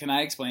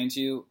I explain to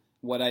you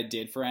what I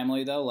did for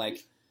Emily though?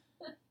 Like,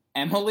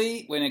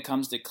 Emily, when it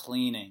comes to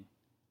cleaning,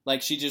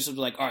 like she just was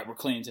like, "All right, we're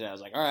cleaning today." I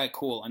was like, "All right,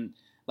 cool." And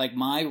like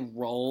my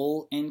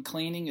role in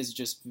cleaning is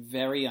just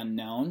very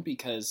unknown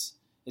because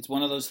it's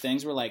one of those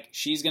things where like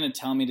she's gonna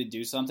tell me to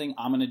do something,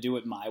 I'm gonna do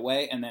it my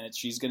way, and then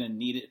she's gonna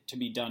need it to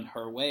be done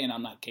her way, and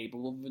I'm not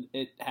capable of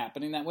it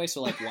happening that way.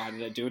 So like, why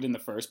did I do it in the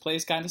first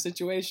place? Kind of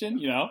situation,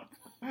 you know?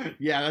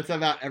 Yeah, that's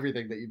about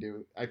everything that you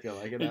do. I feel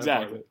like in that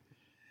Exactly. apartment.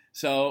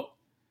 So,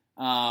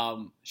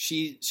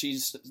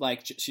 she's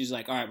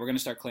like, all right, we're gonna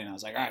start cleaning. I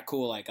was like, all right,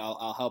 cool. Like,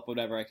 I'll help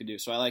whatever I can do.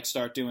 So I like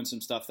start doing some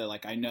stuff that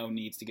like I know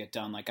needs to get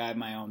done. Like I have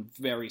my own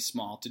very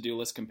small to-do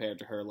list compared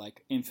to her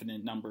like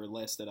infinite number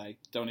list that I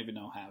don't even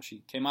know how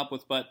she came up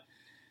with. But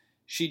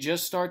she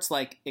just starts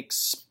like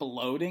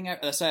exploding. It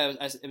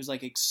was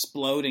like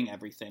exploding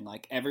everything.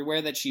 Like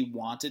everywhere that she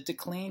wanted to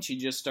clean, she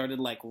just started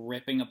like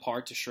ripping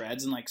apart to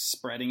shreds and like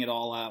spreading it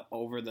all out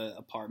over the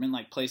apartment.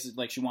 Like places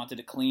like she wanted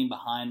to clean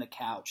behind the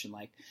couch and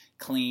like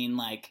clean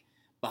like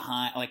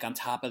behind like on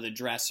top of the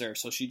dresser.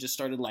 So she just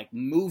started like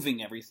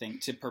moving everything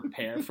to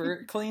prepare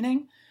for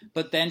cleaning.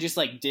 But then just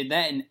like did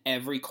that in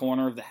every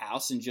corner of the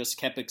house and just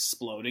kept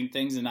exploding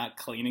things and not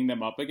cleaning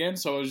them up again.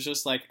 So it was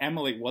just like,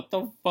 Emily, what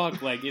the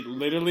fuck? Like it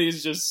literally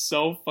is just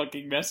so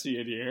fucking messy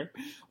in here.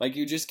 Like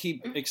you just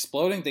keep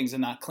exploding things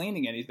and not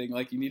cleaning anything.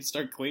 Like you need to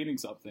start cleaning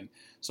something.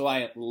 So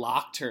I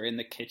locked her in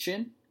the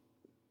kitchen.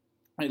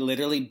 I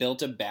literally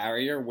built a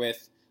barrier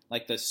with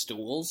like the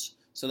stools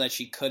so that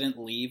she couldn't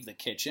leave the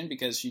kitchen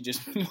because she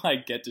just would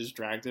like get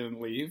distracted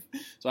and leave.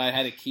 So I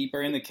had to keep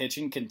her in the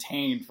kitchen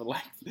contained for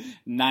like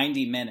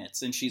 90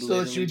 minutes, and she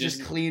literally she would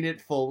just clean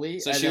it fully,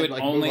 so and she then would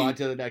like only move on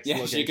to the next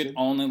location. she could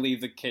only leave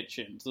the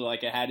kitchen. So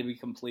like it had to be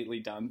completely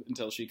done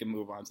until she could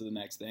move on to the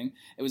next thing.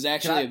 It was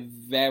actually a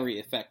very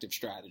effective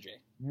strategy.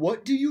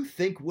 What do you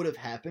think would have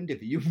happened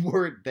if you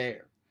weren't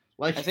there?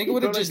 Like I think it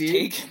would have just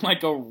taken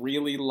like a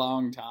really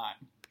long time.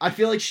 I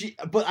feel like she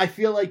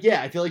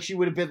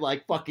would have been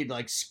like fucking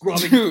like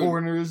scrubbing Dude.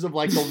 corners of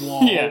like the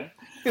wall. Yeah.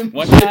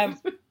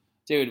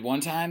 One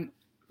time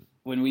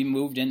when we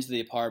moved into the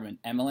apartment,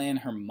 Emily and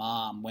her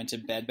mom went to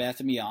Bed Bath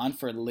 & Beyond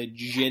for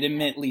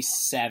legitimately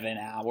 7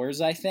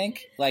 hours, I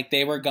think. Like,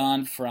 they were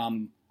gone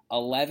from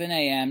 11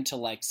 a.m. to,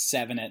 like,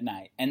 7 at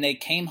night. And they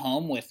came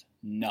home with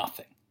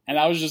nothing. And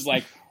I was just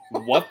like,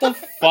 what the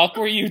fuck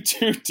were you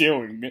two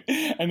doing?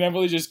 And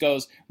Emily just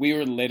goes, we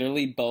were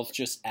literally both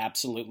just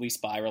absolutely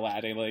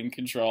spiraling in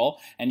control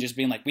and just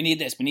being like, we need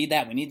this, we need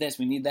that, we need this,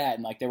 we need that.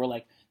 And, like,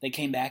 they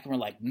came back and were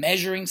like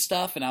measuring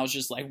stuff, and I was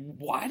just like,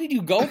 why did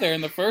you go there in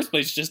the first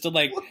place? Just to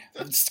like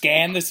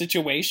scan the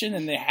situation,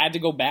 and they had to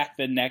go back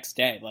the next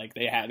day. Like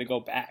they had to go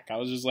back. I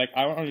was just like,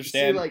 I don't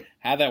understand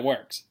how that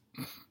works.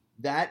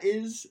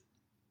 That's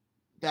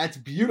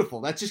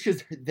beautiful. That's just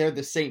because they're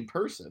the same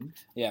person.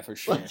 Yeah, for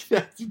sure. Like,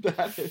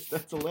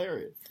 that's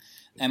hilarious.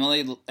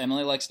 Emily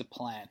likes to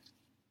plan.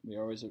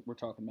 We're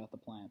talking about the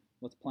plan.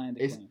 Let's plan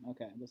to clean.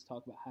 Okay, let's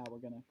talk about how we're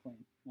gonna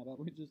clean. How about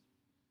we just.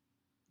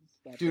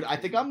 Dude, I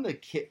think I'm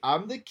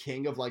the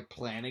king of like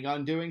planning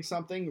on doing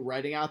something,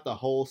 writing out the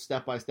whole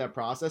step-by-step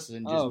process,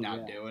 and just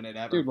not doing it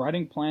ever. Dude,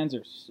 writing plans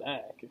are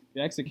sick.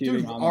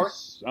 Executing on them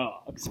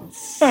sucks.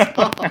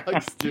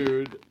 Sucks,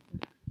 dude.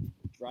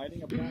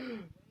 Writing a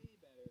plan.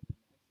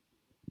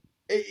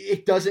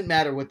 It doesn't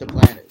matter what the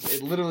plan is.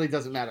 It literally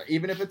doesn't matter.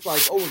 Even if it's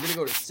like, oh, we're gonna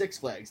go to Six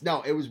Flags.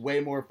 No, it was way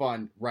more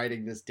fun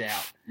writing this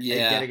down and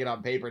getting it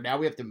on paper. Now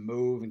we have to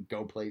move and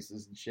go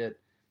places and shit.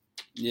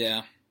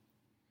 Yeah.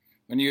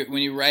 When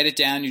you write it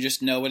down, you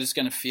just know what it's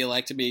going to feel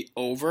like to be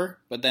over,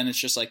 but then it's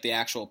just like the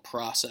actual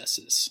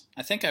processes.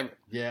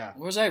 What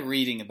was I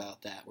reading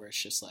about that, where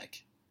it's just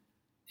like,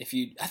 I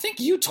think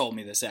you told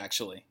me this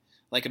actually,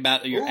 like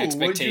about your expectations.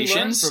 What did you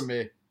learn from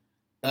me?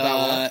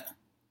 About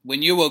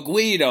when you were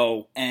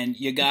Guido and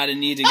you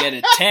need to get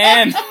a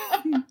tan,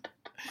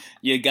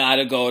 You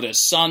gotta go to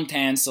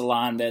Suntan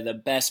Salon. They're the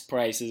best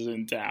prices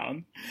in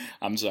town.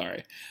 I'm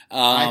sorry.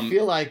 I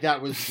feel like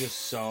that was just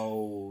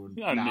so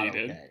not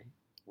Unneeded. okay.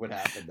 What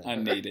happened there?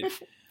 Unneeded.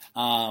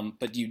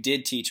 But you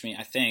did teach me,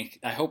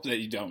 I hope that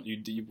you don't,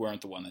 you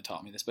weren't the one that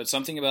taught me this, but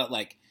something about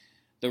like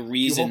the You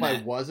reason hope I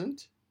that,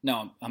 wasn't?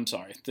 no, I'm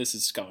sorry. This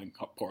is going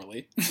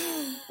poorly.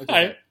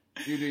 Okay.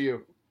 You do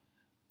you.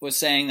 Was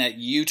saying that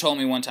you told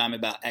me one time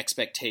about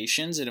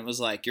expectations, and it was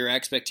like your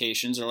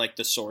expectations are like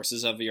the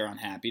sources of your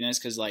unhappiness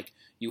because like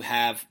you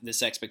have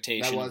this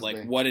expectation That of was like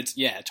me. what it's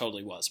it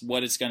totally was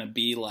what it's gonna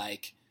be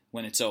like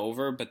when it's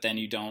over, but then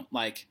you don't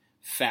like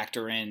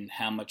factor in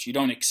how much you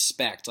don't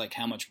expect like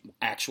how much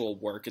actual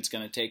work it's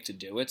gonna take to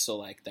do it. So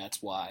like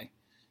that's why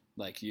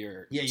like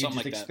you're Yeah, you something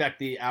just like expect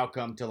the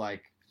outcome to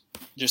like.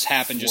 that just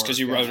happen just because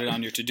you work wrote out. it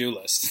on your to-do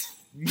list.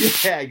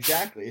 Yeah,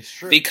 exactly. It's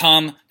true.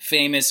 Become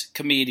famous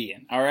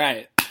comedian. All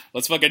right,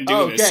 let's fucking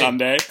do this Okay.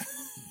 someday.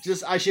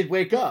 Just I should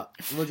wake up.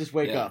 We'll just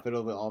wake Yeah. up.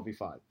 It'll all be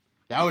fine.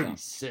 That would Yeah. be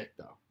sick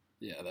though.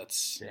 Yeah,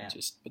 that's Damn.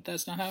 but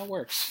that's not how it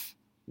works.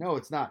 No,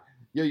 it's not.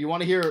 Yo, you want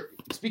to hear?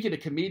 Speaking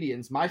of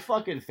comedians, my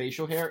fucking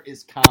facial hair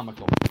is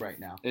comical right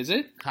now. Is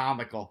it?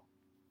 Comical.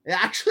 It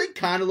actually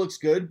kind of looks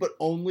good, but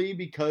only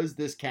because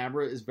this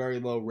camera is very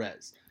low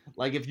res.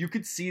 Like if you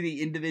could see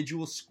the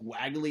individual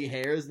squaggly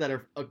hairs that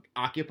are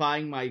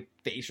occupying my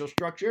facial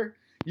structure,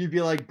 you'd be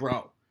like,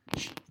 bro,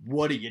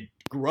 what are you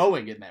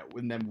growing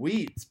in them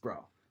weeds,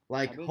 bro?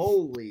 Like, I've been-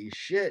 holy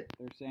shit.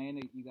 They're saying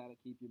that you gotta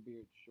keep your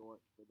beard short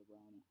for the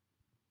brownie.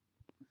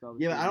 So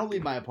Yeah, but I don't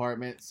leave my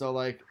apartment, so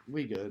like,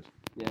 we good.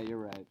 Yeah, you're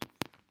right.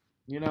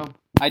 You know,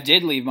 I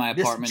did leave my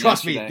this, apartment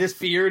trust yesterday. me, this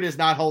beard is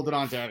not holding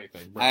on to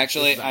anything. Bro. I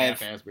actually- This is a I have-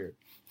 half-ass beard.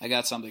 I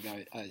got something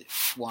I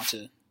want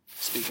to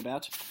speak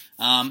about.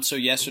 So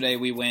yesterday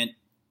we went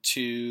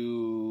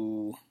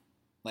to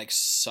like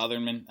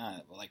Southern,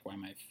 like where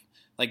am I?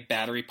 Like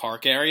Battery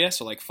Park area,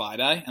 so like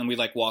Fidei, and we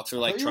like walked through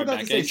like I thought you were about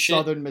to Tribeca say and shit.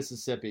 Southern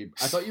Mississippi.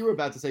 I thought you were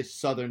about to say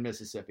Southern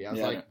Mississippi. I was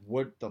Yeah. like,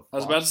 what the fuck? I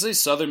was about to say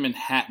Southern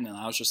Manhattan, and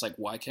I was just like,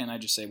 why can't I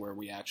just say where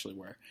we actually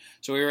were?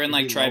 So we were in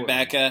like It'd be lower.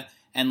 Tribeca,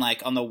 and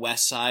like on the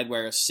west side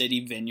where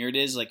City Vineyard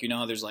is, like you know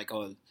how there's like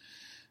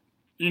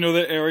you know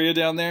the area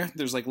down there?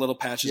 There's like little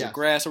patches Yes. of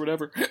grass or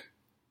whatever.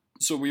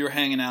 So we were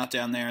hanging out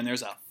down there, and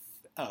there's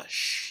a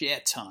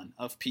shit ton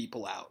of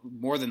people out,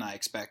 more than I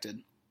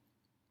expected.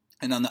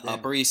 And on the Damn.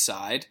 Upper East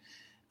Side,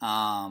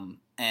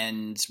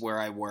 and where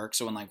I work,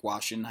 so in like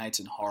Washington Heights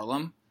and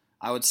Harlem,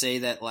 I would say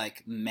that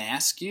like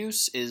mask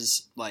use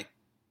is like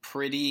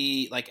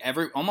pretty like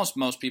almost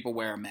most people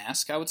wear a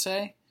mask, I would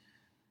say.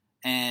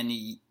 And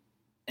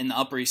in the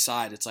Upper East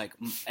Side, it's like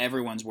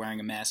everyone's wearing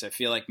a mask. I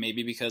feel like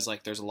maybe because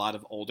like there's a lot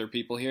of older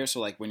people here, so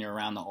like when you're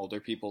around the older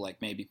people,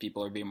 like maybe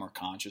people are being more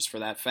conscious for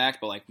that fact.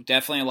 But like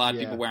definitely a lot of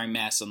Yeah. people wearing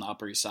masks on the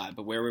Upper East Side.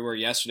 But where we were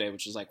yesterday,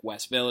 which is like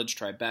West Village,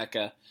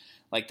 Tribeca,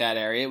 like that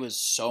area, it was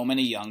so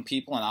many young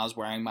people, and I was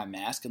wearing my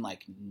mask, and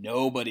like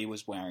nobody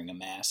was wearing a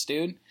mask,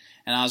 dude.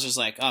 And I was just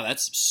like, oh,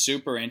 that's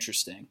super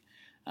interesting.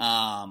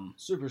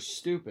 Super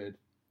stupid.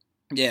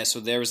 Yeah, so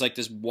there was like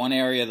this one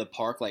area of the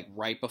park like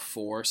right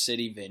before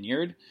City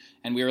Vineyard,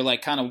 and we were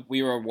like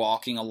we were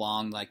walking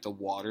along like the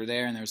water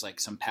there, and there was like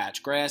some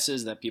patch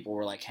grasses that people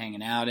were like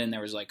hanging out in.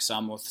 There was like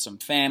some with some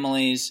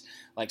families,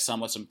 like some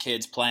with some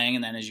kids playing,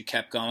 and then as you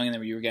kept going and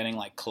then you were getting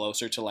like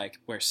closer to like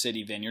where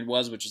City Vineyard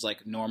was, which is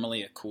like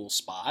normally a cool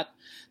spot,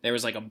 there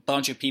was like a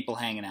bunch of people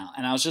hanging out,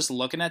 and I was just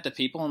looking at the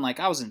people, and like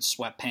I was in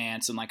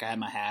sweatpants and like I had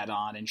my hat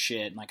on and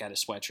shit, and like I had a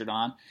sweatshirt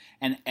on,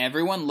 and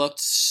everyone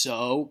looked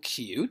so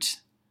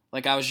cute.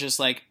 Like, I was just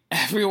like,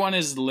 everyone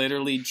is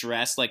literally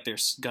dressed like they're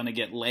gonna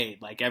get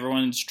laid. Like,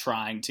 everyone's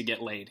trying to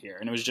get laid here.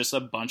 And it was just a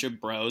bunch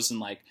of bros in,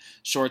 like,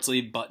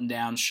 short-sleeve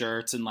button-down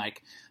shirts and,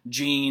 like,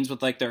 jeans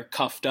with, like, their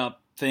cuffed-up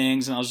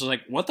things. And I was just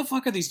like, what the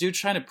fuck are these dudes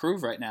trying to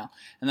prove right now?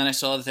 And then I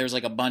saw that there was,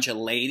 like, a bunch of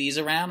ladies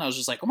around. I was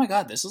just like, oh, my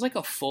God, this is, like,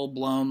 a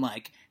full-blown,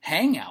 like,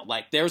 hangout.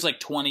 Like, there was,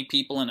 like, 20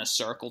 people in a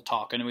circle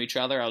talking to each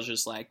other. I was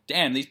just like,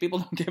 damn, these people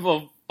don't give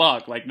a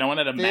fuck. Like, no one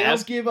had a They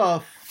mask. don't give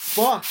a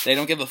fuck. They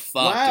don't give a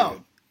fuck, Wow.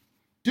 dude.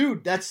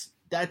 Dude, that's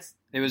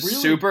It was really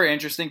super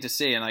interesting to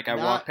see, and like I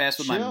not walked past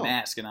with my chill.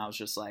 mask, and I was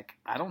just like,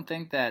 I don't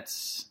think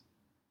that's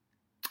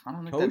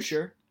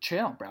kosher.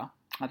 chill, bro.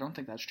 I don't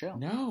think that's chill.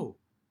 No.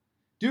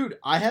 Dude,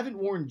 I haven't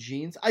worn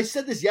jeans. I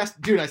said this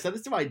dude, I said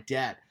this to my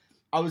dad.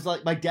 I was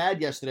like, my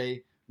dad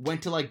yesterday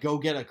went to like go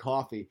get a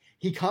coffee.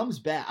 He comes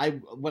back.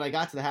 When I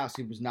got to the house,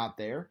 he was not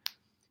there.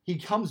 He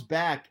comes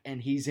back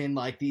and he's in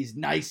like these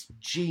nice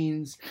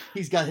jeans.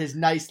 He's got his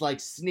nice like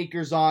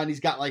sneakers on. He's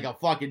got like a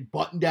fucking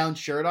button-down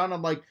shirt on.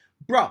 I'm like,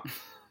 bro,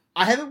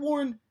 I haven't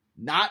worn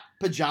not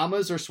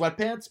pajamas or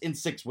sweatpants in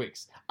 6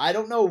 weeks. I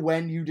don't know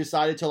when you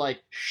decided to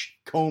like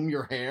comb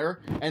your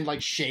hair and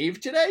like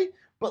shave today,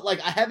 but like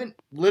I haven't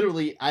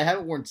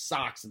worn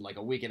socks in like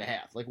a week and a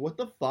half. Like what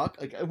the fuck?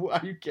 Like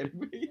are you kidding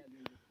me?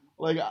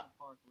 Like,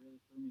 park really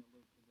threw me a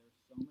loop because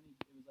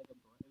there's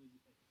so many. It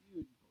was like a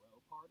huge bro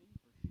party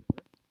for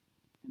sure,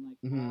 and like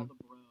Mhm. all the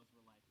bros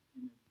were like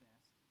in their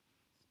best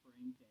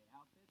spring day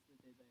outfits that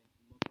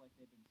they look like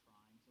they've been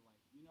trying to like,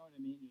 you know what I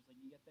mean? Just like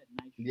you get that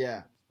nice shirt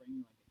Yeah. for the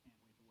spring, you're like, I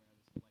can't wait to wear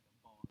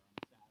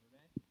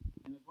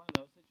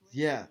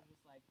Yeah. I'm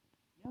just like,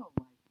 yo,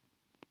 like,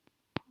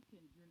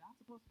 fucking, you're not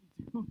supposed to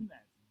be doing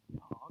that.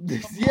 Dog.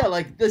 Yeah,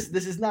 like this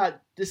is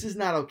not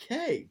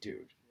okay,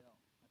 dude. Yeah.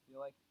 I feel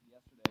like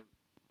yesterday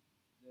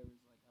there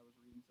was like I was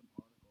reading some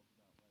articles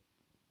about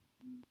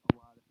like a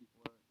lot of people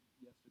are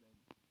yesterday.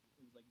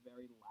 It was like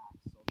very lax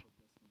social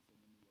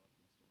distancing in New York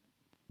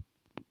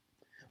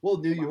yesterday. Well,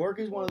 New York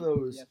is one of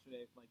those.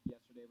 Yesterday was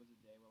a day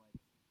where like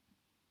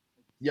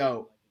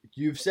Yo,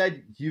 you've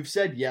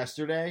said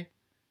yesterday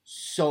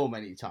so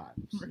many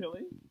times.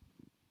 really?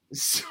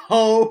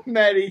 So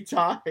many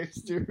times,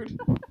 dude.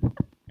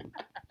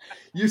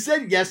 You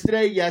said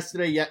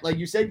yesterday, like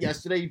you said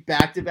yesterday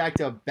back to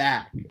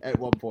back at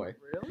one point.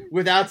 Really?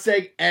 Without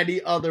saying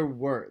any other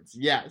words.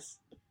 Yes.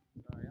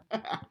 Sorry,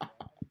 I'm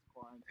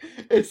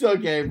quarantined. It's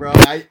okay, bro.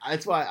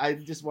 That's why I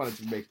just wanted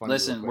to make fun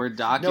Listen, of you. we're real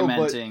quick. No,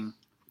 but- documenting.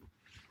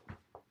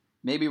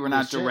 Maybe we're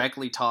not Shit.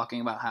 directly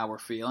talking about how we're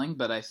feeling,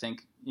 but I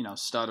think,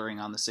 stuttering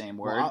on the same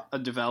word,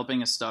 Well,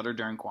 developing a stutter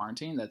during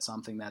quarantine, that's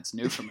something that's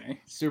new for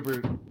me.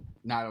 Super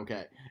not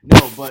okay.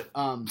 No, but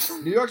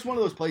New York's one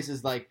of those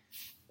places like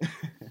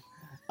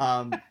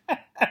are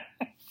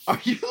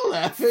you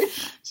laughing?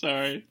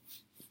 Sorry.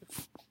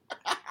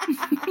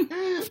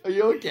 Are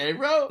you okay,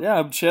 bro? Yeah,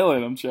 I'm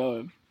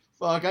chilling.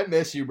 Fuck, I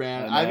miss you,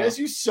 man. I I know. miss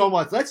you so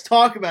much. Let's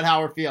talk about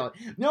how we're feeling.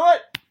 You know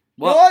what?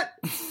 You know What?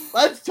 what?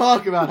 Let's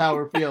talk about how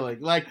we're feeling.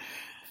 Like,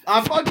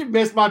 I fucking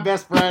miss my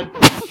best friend.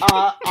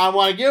 I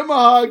want to give him a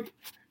hug.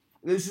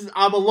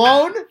 I'm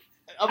alone.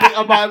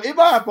 I'm in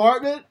my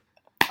apartment.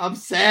 I'm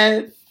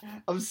sad.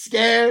 I'm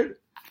scared.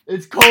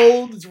 It's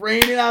cold. It's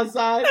raining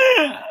outside.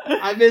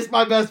 I miss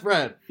my best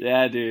friend.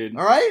 Yeah, dude.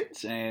 All right?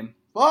 Same.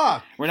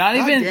 Fuck. We're not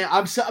God even. damn,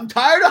 I'm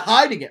tired of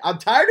hiding it. I'm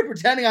tired of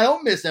pretending I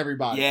don't miss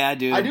everybody. Yeah,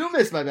 dude. I do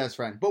miss my best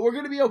friend, but we're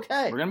gonna be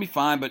okay. We're gonna be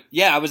fine, but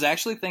yeah, I was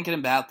actually thinking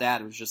about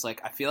that. It was just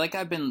like I feel like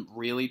I've been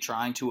really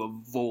trying to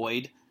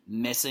avoid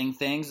missing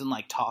things and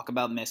like talk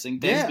about missing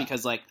things Yeah.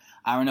 because like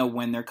I don't know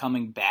when they're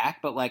coming back,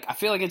 but like I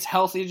feel like it's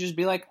healthy to just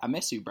be like I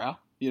miss you, bro.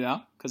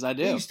 Because I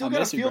do. Yeah, you still I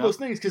gotta miss you, feel bro. those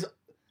things because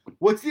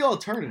what's the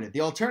alternative?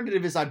 The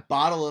alternative is I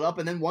bottle it up,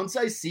 and then once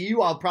I see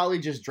you, I'll probably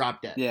just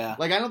drop dead. Yeah.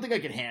 Like I don't think I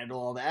can handle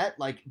all that,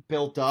 like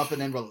built up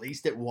and then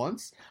released at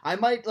once. I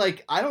might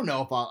like I don't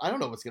know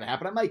what's gonna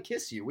happen. I might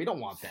kiss you. We don't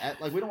want that.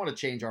 Like we don't want to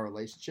change our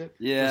relationship.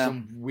 Yeah. For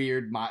some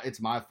weird. It's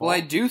my fault. Well, I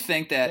do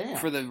think that Damn.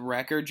 for the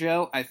record,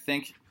 Joe, I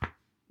think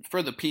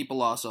for the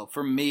people also,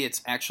 for me,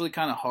 it's actually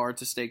kind of hard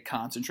to stay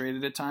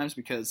concentrated at times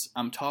because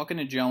I'm talking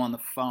to Joe on the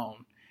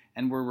phone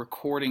and we're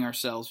recording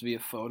ourselves via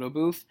photo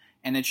booth.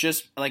 And it's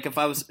just like if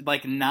I was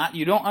like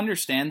you don't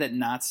understand that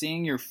not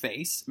seeing your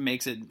face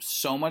makes it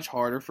so much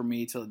harder for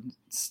me to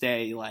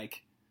stay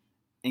like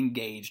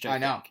engaged. I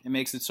know. think. It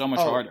makes it so much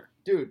Oh, harder.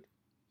 dude.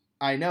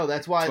 I know.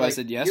 That's why. That's why I like,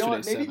 said you know what,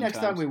 yesterday maybe 7 next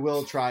time times. we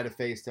will try to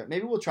FaceTime.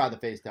 Maybe we'll try the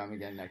FaceTime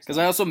again next Because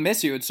time. I also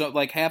miss you. It's so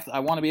like I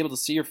want to be able to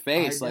see your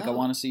face. Like I know.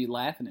 want to see you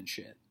laughing and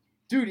shit.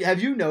 Dude,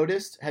 have you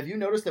noticed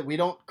that we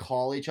don't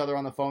call each other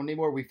on the phone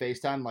anymore? We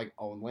FaceTime like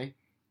only.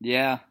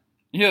 Yeah.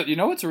 You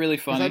know what's really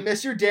 'Cause funny? I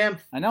miss your damn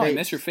face. I know, I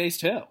miss your face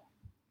too.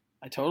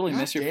 I totally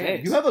miss your Damn,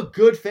 face. You have a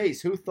good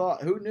face. Who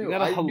thought? Who knew? You got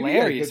a I knew you had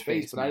hilarious good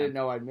face, face, but I man. didn't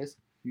know I'd miss.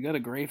 You got a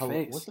great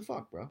face. What the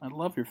fuck, bro? I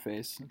love your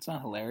face. It's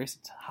not hilarious.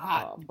 It's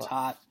hot. Oh, It's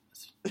hot.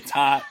 It's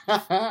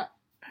hot.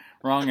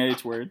 Wrong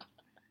H word.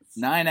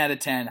 9 out of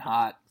 10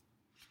 hot.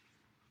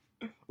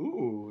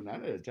 Ooh, 9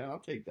 out of 10. I'll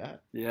take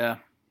that. Yeah.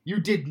 You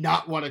did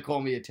not want to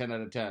call me a 10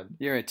 out of 10.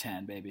 You're a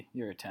 10, baby.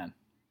 You're a 10.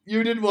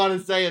 You didn't want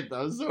to say it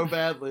though, so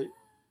badly.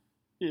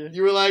 Yeah.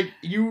 You were like,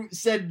 you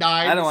said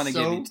 9 I don't wanna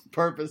so give you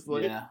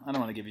purposely. Yeah. I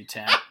don't want to give you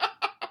 10.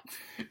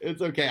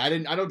 It's okay. I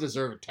don't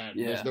deserve a 10.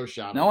 Yeah. There's no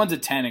shot. No one's a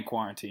 10 in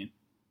quarantine.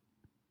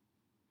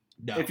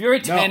 No. If you're a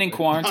 10 No. in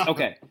quarantine,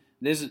 okay.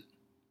 This is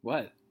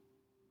what?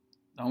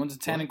 No one's a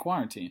 10 in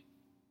quarantine.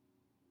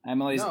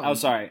 Emily's. No. Oh,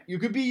 sorry. You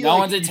could be. No like,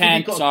 one's a you could be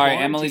 10. called Sorry,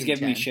 quarantine Emily's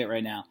giving me 10. shit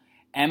right now.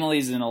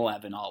 Emily's an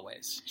 11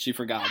 always. She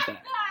forgot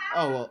that.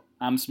 Oh well.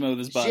 I'm smooth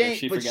as butter. ain't-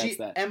 She but forgets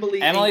that.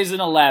 Emily. Emily's an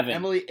 11.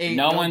 Emily ain't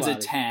No one's a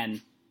nobody.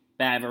 10.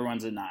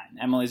 Everyone's a 9.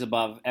 Emily's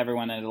above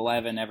everyone at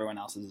 11. Everyone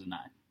else is a 9.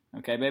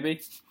 Okay, baby?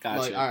 Gotcha.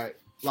 Like, all right.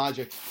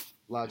 Logic.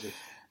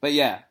 But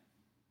yeah,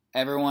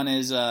 everyone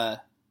is.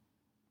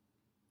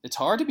 It's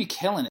hard to be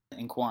killing it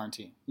in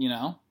quarantine. You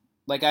know,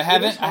 like I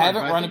haven't hard,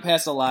 but I run think-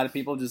 past a lot of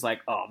people just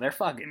like, oh, they're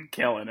fucking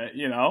killing it.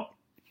 You know?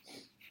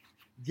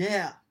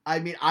 Yeah. I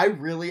mean, I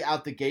really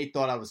out the gate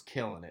thought I was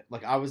killing it.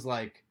 Like I was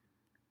like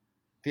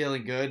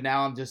feeling good.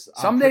 Now I'm just.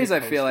 Some pretty days I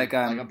feel coasty. like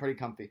I'm pretty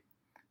comfy.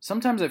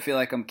 Sometimes I feel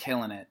like I'm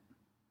killing it,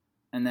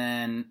 and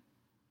then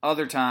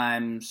other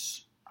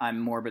times I'm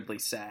morbidly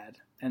sad,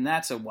 and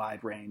that's a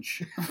wide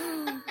range.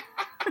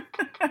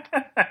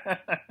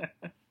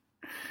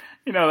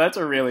 You know, that's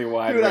a really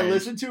wide Dude, range.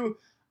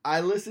 I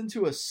listened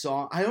to a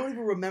song. I don't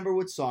even remember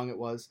what song it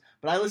was,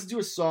 but I listened to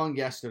a song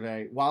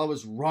yesterday while I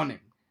was running,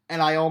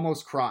 and I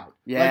almost cried. Like,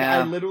 Yeah.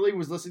 I literally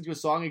was listening to a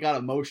song and got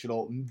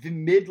emotional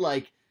mid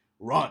like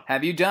run.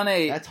 Have you done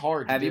a? That's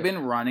hard. to Have you do. been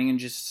running and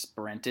just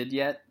sprinted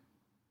yet?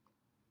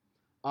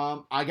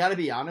 I gotta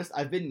be honest.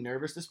 I've been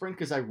nervous to sprint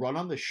because I run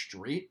on the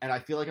street and I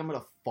feel like I'm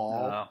gonna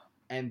fall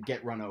and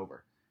get run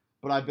over.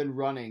 But I've been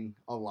running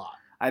a lot.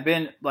 I've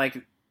been like,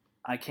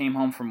 I came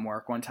home from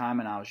work one time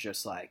and I was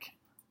just like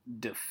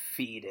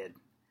defeated.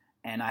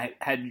 And I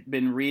had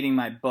been reading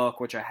my book,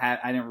 which I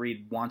didn't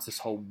read once this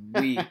whole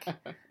week.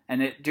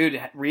 And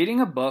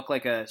reading a book,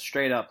 like a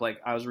straight up,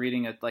 like I was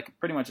reading like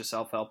pretty much a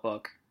self-help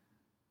book.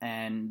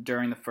 And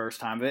during the first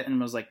time of it, and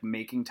was like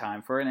making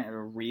time for it. And it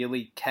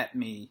really kept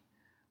me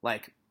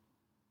like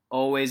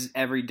always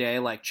every day,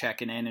 like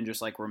checking in and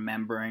just like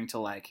remembering to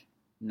like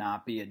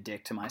not be a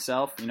dick to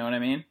myself. You know what I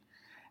mean?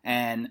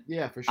 And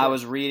yeah, for sure. I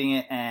was reading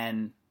it,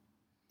 and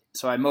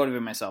so I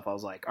motivated myself. I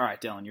was like, all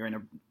right, Dylan, you're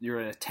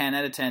in a 10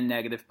 out of 10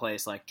 negative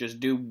place. Like, just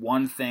do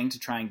one thing to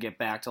try and get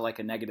back to like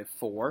a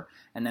 -4,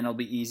 and then it'll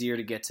be easier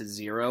to get to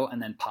 0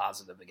 and then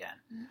positive again.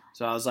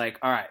 So I was like,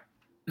 all right,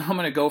 I'm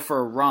going to go for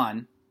a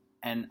run,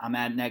 and I'm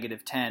at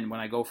 -10.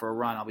 When I go for a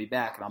run, I'll be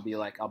back, and I'll be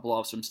like, I'll blow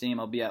off some steam.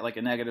 I'll be at like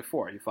a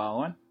 -4. You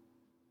following?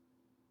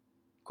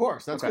 Of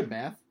course. That's Okay. good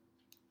math.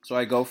 So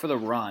I go for the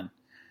run,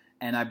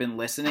 and I've been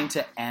listening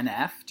to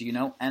NF. Do you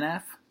know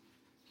NF?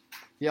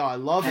 Yeah, I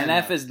love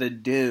NF is the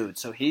dude.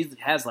 So he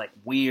has like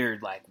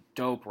weird, like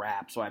dope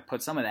rap. So I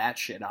put some of that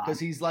shit on. because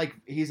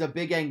he's a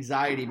big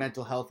anxiety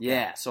mental health guy.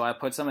 Yeah, so I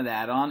put some of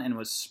that on and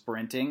was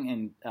sprinting,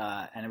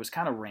 and it was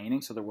kind of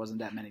raining, so there wasn't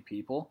that many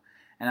people.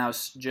 And I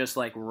was just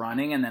like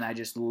running, and then I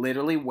just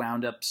literally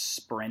wound up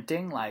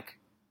sprinting like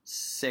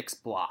 6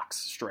 blocks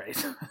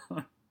straight.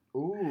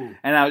 Ooh.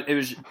 And it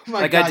was Oh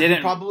my like God, I didn't.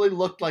 you probably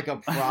looked like a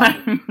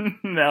problem.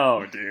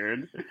 No,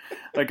 dude.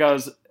 Like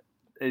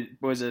it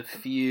was a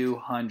few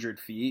hundred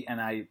feet,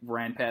 and I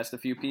ran past a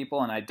few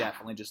people, and I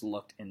definitely just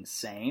looked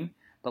insane.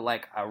 But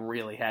like I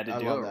really had to I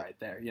do love it that. right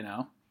there, you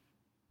know?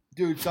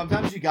 Dude,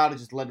 sometimes you gotta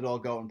just let it all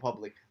go in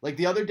public. Like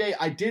the other day,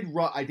 I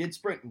did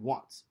sprint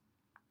once.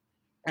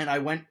 And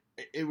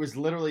it was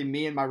literally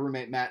me and my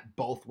roommate Matt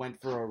both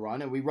went for a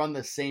run, and we run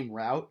the same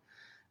route.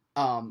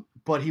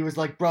 But he was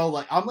like, bro,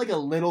 like I'm like a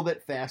little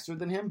bit faster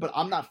than him, but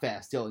I'm not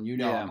fast, Dylan. You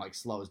know Yeah. I'm like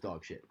slow as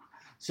dog shit.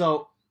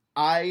 So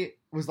I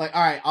was like,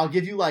 all right, I'll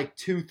give you like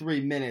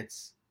 2-3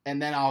 minutes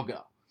and then I'll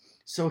go.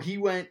 So he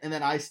went and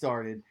then I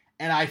started,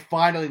 and I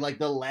finally, like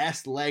the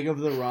last leg of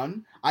the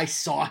run, I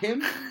saw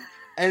him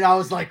and I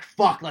was like,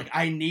 fuck, like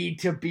I need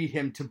to beat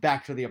him to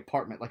back to the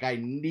apartment. Like I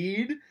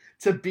need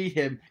to beat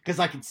him because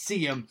I can see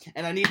him,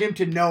 and I need him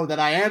to know that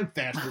I am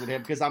faster than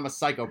him because I'm a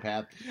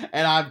psychopath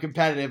and I'm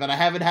competitive, and I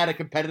haven't had a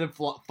competitive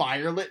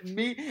fire lit in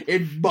me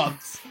in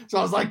months. So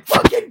I was like,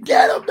 fucking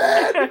get him,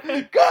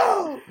 man!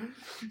 Go!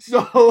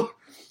 So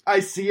I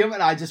see him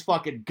and I just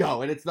fucking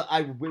go, and it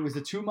was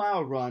a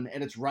 2-mile run,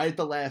 and it's right at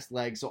the last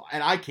leg. So,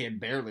 and I can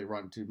barely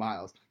run 2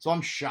 miles, so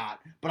I'm shot,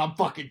 but I'm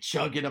fucking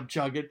chugging,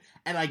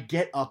 and I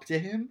get up to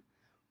him.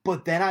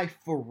 But then I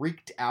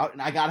freaked out,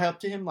 and I got up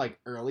to him like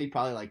early,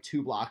 probably like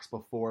 2 blocks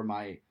before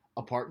my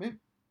apartment.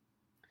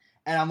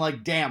 And I'm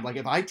like, damn, like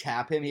if I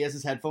tap him, he has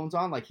his headphones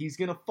on, like he's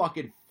gonna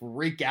fucking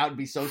freak out and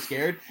be so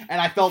scared. And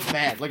I felt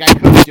bad, like I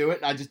couldn't do it,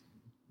 and I just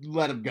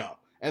let him go.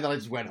 And then I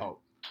just went home.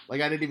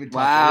 Like I didn't even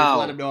touch him. I just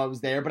let him know I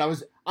was there. But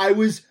I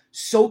was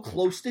so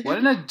close to him. What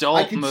an adult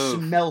I could move.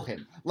 smell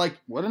him. Like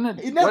What an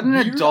isn't that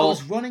weird? I adult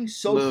was running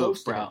so move,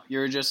 close to bro. him.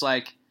 You're just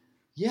like,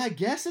 Yeah, I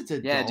guess it's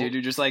adult. yeah, dude.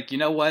 You're just like, you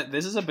know what?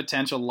 This is a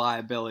potential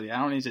liability.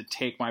 I don't need to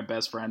take my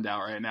best friend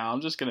out right now.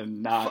 I'm just gonna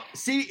not.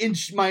 See,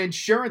 my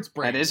insurance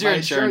brand. That is your my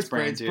insurance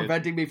brand, brand's dude.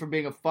 preventing me from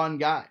being a fun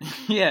guy.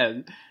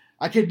 Yeah,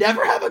 I can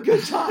never have a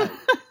good time.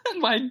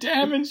 my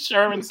damn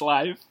insurance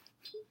life.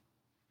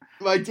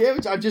 My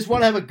damage, I just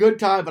want to have a good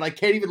time, but I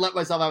can't even let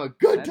myself have a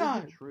good That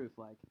time. is the truth.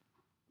 Like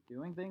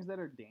doing things that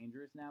are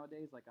dangerous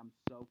nowadays. Like I'm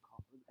so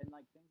and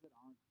like things that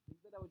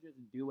I would just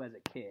do as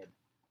a kid.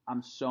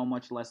 I'm so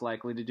much less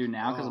likely to do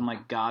now because I'm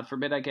like, God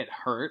forbid I get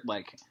hurt.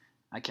 Like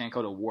I can't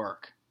go to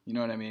work. You know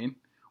what I mean?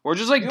 Or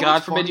just like, You know God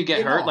what's forbid funny? you get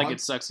You know, hurt. Like I'm-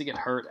 it sucks to get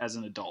hurt as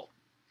an adult.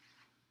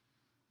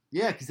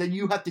 Yeah, because then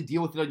you have to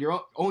deal with it on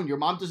your own. Your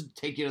mom doesn't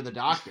take you to the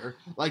doctor.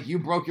 Like, you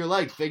broke your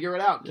leg. Figure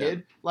it out,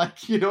 kid.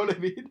 Like, you know what I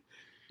mean?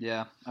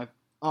 Yeah,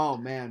 Oh,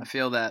 I man.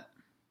 feel that.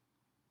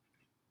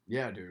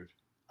 Yeah, dude.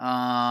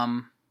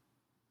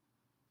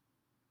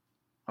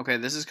 Okay,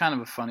 this is kind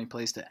of a funny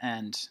place to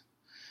end.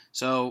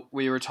 So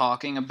we were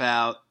talking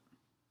about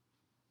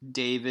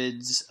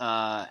David's,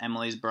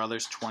 Emily's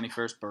brother's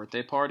 21st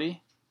birthday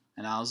party,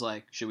 and I was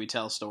like, should we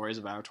tell stories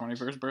of our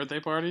 21st birthday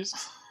parties?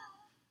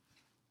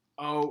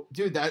 Oh,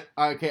 dude,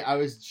 okay, I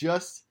was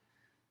just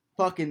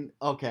fucking,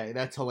 okay,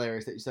 that's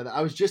hilarious that you said that.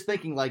 I was just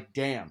thinking, like,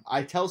 damn,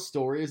 I tell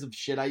stories of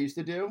shit I used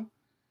to do,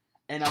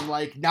 and I'm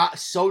like, not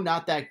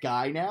that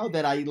guy now,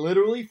 that I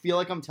literally feel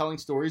like I'm telling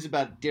stories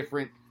about a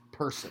different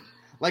person.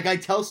 Like, I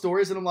tell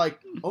stories and I'm like,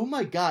 oh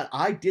my God,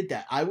 I did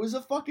that. I was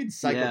a fucking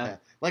psychopath. Yeah.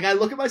 Like, I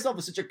look at myself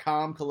as such a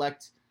calm,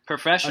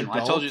 Professional. I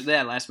told you Adult?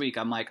 that last week.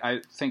 I'm like,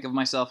 I think of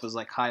myself as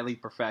like highly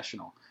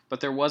professional. But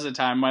there was a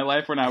time in my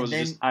life when I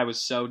was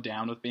so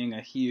down with being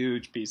a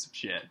huge piece of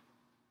shit.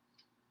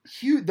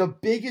 the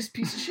biggest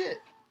piece of shit.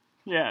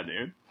 Yeah,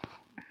 dude.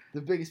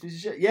 The biggest piece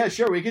of shit. Yeah,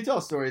 sure, we can tell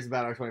stories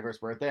about our 21st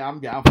birthday. I'm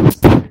down for this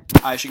story.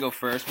 I should go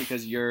first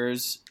because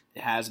yours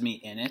has me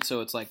in it, so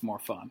it's like more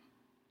fun.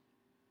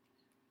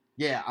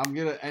 Yeah,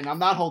 I'm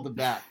not holding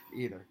back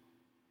either.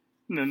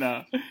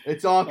 No.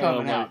 It's all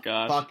coming my out.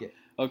 gosh. Fuck it.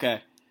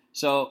 Okay.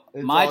 So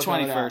It's my all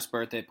coming 21st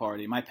birthday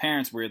party, my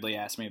parents weirdly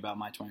asked me about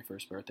my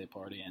 21st birthday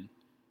party, and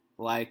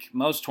like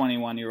most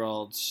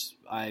 21-year-olds,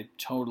 I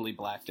totally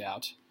blacked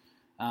out.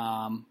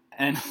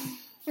 And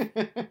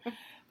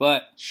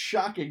but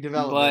Shocking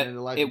development in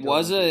the life. it of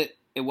was Dylan.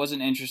 it was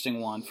an interesting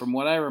one from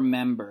what I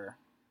remember.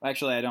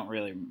 Actually, I don't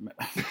really.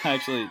 I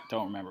actually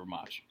don't remember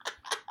much.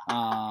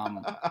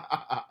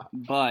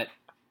 But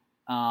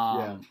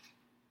Yeah.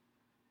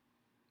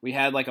 we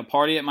had like a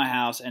party at my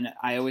house, and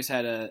I always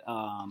had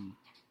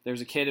there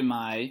was a kid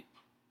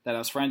that I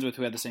was friends with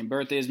who had the same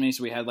birthday as me,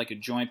 so we had like a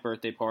joint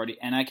birthday party,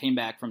 and I came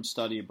back from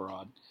study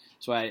abroad.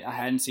 So I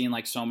hadn't seen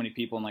like so many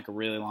people in like a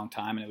really long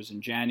time, and it was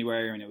in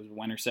January, and it was a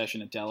winter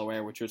session at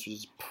Delaware, which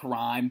was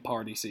prime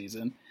party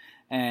season,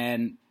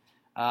 and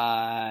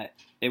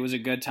it was a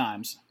good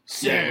times.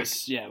 Sick.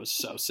 It was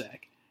so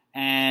sick.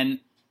 And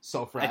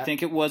So frat. I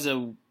think it was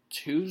a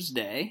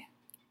Tuesday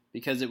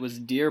because it was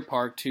Deer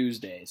Park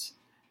Tuesdays,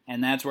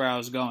 and that's where I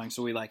was going.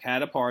 So we like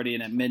had a party,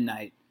 and at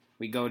midnight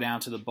we go down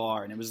to the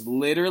bar, and it was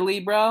literally,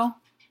 bro,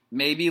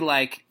 maybe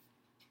like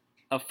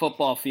a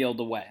football field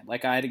away.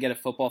 Like I had to get a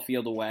football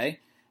field away,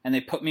 and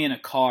they put me in a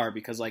car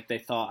because like they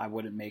thought I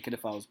wouldn't make it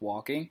if I was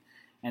walking,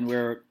 and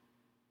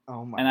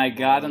I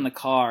got in the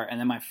car, and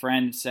then my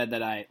friend said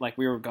that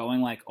we were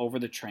going like over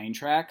the train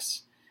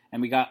tracks.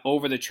 And we got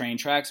over the train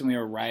tracks, and we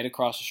were right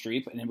across the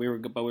street, and we were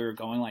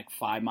going like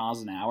 5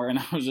 miles an hour, and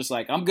I was just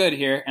like, I'm good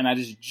here, and I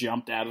just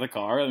jumped out of the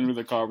car, and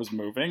the car was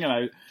moving, and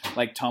I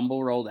like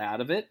tumble rolled out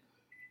of it,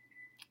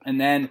 and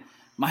then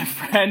my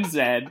friend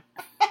said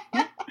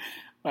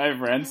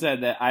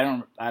that I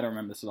don't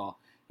remember this at all.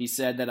 He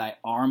said that I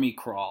army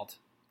crawled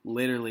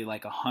literally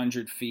like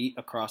 100 feet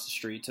across the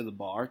street to the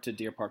bar to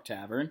Deer Park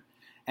Tavern,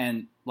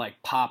 and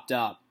like popped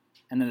up.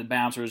 And then the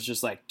bouncer was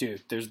just like,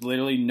 dude, there's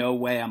literally no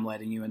way I'm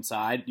letting you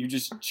inside. You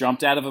just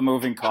jumped out of a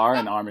moving car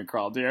and army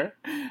crawled here.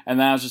 And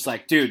then I was just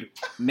like, dude,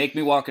 make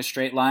me walk a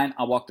straight line.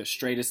 I'll walk the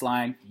straightest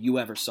line you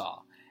ever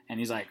saw. And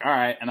he's like, all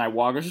right. And I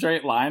walk a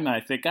straight line, and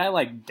I think I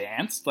like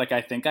danced. Like I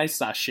think I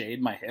sashayed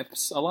my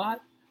hips a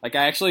lot. Like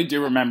I actually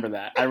do remember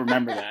that. I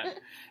remember that.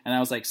 And I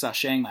was like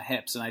sashaying my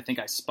hips, and I think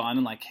I spun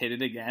and like hit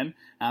it again. And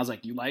I was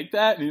like, you like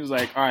that? And he was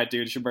like, all right,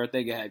 dude, it's your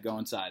birthday. Go ahead, go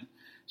inside.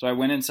 So I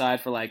went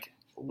inside for like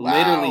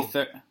literally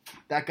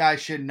that guy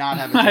should not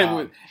have a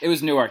job. It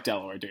was Newark,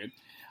 Delaware, dude.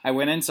 I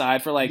went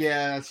inside for like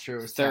yeah, that's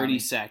true. 30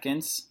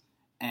 seconds,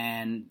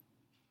 and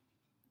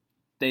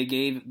they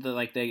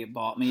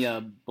bought me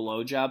a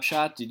blowjob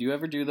shot. Did you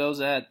ever do those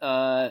at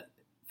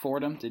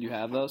Fordham? Did you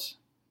have those?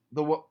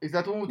 Is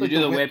that the one with you like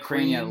do the whipped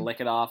cream? You cream?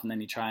 lick it off, and then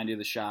you try and do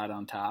the shot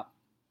on top.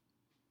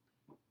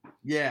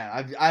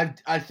 Yeah,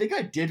 I think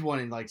I did one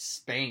in like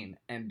Spain,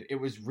 and it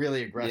was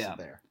really aggressive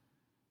there.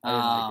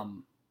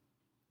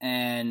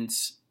 And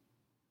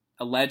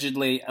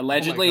allegedly, Oh my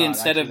God,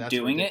 instead actually, of that's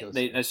doing ridiculous.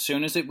 it, as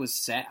soon as it was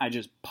set, I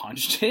just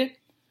punched it,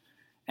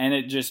 and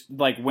it just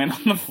like went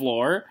on the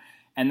floor.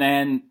 And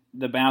then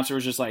the bouncer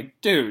was just like,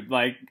 "Dude,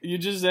 like you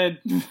just said."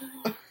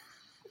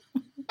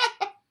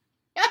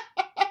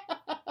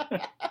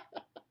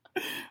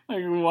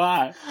 Like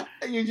why?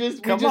 We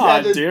just Come had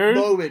on, this dude.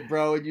 moment,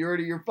 bro, and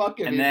you're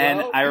fucking. And me, then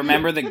bro. I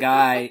remember the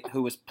guy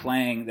who was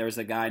playing. There was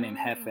a guy named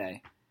Hefe,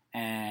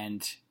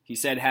 and he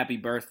said happy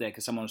birthday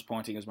because someone was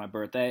pointing. It was my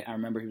birthday. I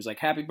remember he was like,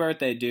 happy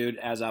birthday, dude,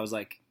 as I was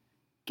like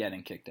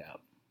getting kicked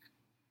out.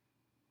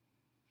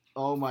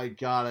 Oh my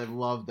God, I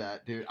love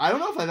that, dude. I don't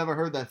know if I've ever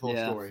heard that full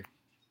story.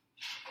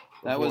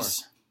 That before.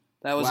 was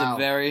Wow. a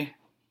very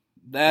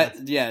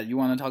you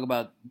want to talk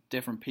about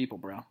different people,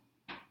 bro.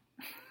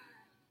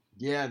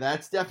 Yeah,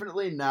 that's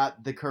definitely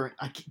not the current.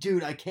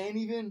 Dude, I can't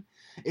even.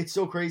 It's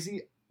so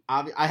crazy.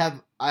 I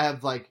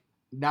have like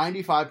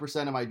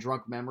 95% of my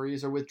drunk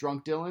memories are with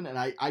drunk Dylan, and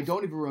I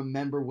don't even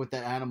remember what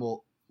that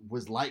animal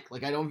was like.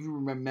 Like I don't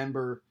even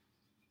remember.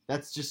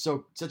 That's just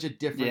such a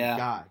different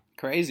guy.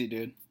 Crazy,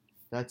 dude.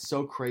 That's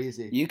so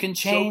crazy. You can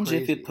change so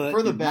if you put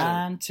for the your better.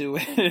 mind to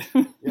it.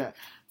 Yeah,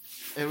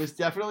 it was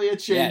definitely a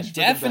change.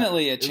 Yeah,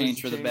 definitely a for the better.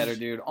 change for the better,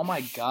 dude. Oh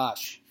my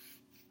gosh.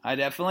 I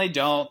definitely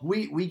don't.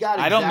 We got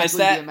exactly I don't miss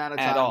that the amount of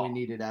at time all. we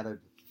needed out of.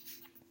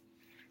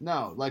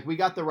 No, like we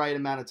got the right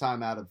amount of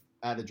time out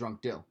of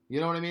drunk Dill. You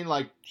know what I mean?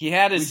 Like He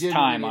had his we did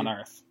time what we on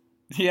needed. Earth.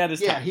 He had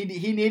his time.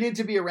 he needed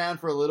to be around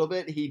for a little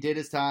bit. He did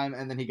his time,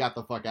 and then he got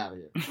the fuck out of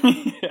here.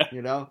 Yeah.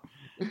 You know.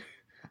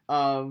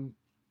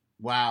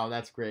 Wow,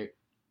 that's great.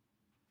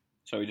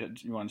 So you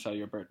want to tell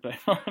your birthday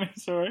party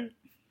story?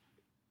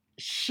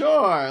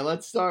 Sure,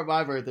 let's start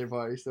my birthday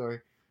party story.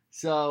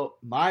 So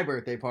my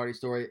birthday party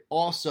story.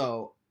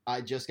 Also,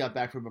 I just got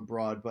back from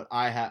abroad, but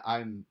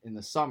I'm in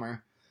the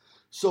summer,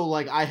 so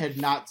like I had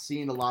not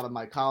seen a lot of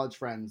my college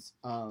friends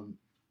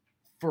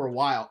for a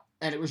while,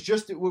 and it was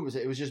just It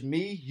was just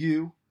me,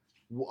 you,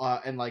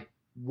 and like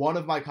one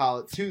of my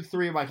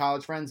three of my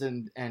college friends,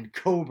 and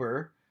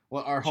Kober,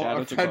 our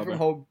friend from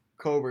home.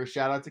 Kober,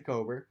 shout out to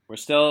Kober. We're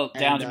still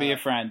down And, to be a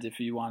friend if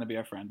you want to be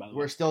our friend, by the way.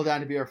 We're still down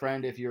to be our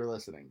friend if you're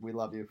listening. We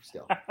love you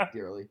still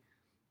dearly.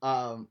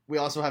 We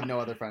also have no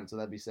other friends, so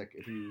that'd be sick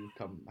if you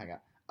come hang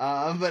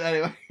out. But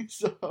anyway,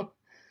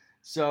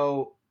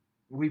 so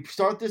we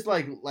start this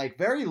like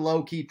very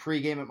low key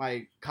pregame at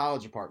my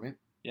college apartment,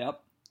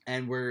 Yep.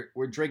 and we're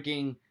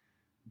drinking.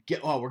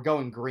 We're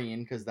going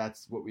green because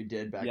that's what we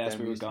did back Yes, then.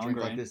 we were used to going drink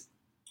like green. this.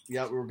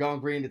 Yeah, we were going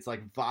green. It's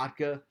like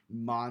vodka,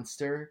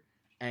 Monster,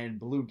 and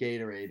blue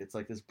Gatorade. It's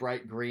like this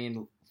bright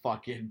green,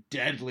 fucking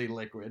deadly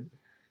liquid.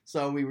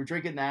 So we were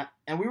drinking that,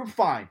 and we were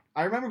fine.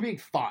 I remember being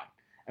fine.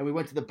 And we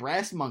went to the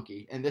Brass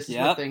Monkey, and this is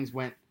where Yep. things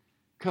went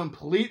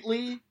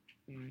completely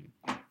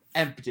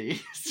empty.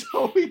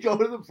 So we go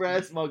to the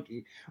Brass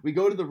Monkey. We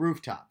go to the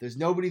rooftop. There's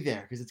nobody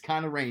there because it's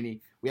kind of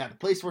rainy. We have a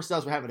place for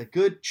ourselves. We're having a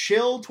good,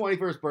 chill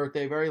 21st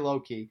birthday, very low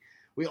key.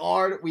 We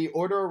order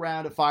a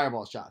round of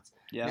Fireball shots.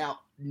 Yeah. Now,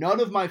 none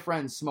of my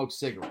friends smoke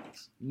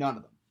cigarettes. None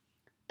of them.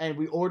 And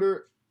we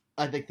order,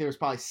 I think there was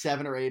probably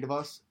 7 or 8 of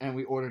us, and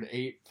we ordered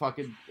 8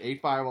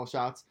 Fireball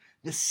shots.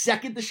 The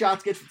second the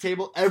shots get to the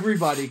table,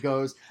 everybody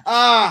goes,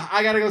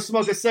 I gotta go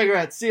smoke a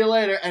cigarette. See you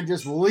later. And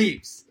just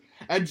leaves.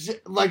 And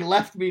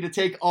left me to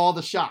take all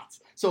the shots.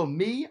 So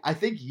me, I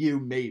think you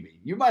maybe.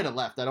 You might have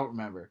left. I don't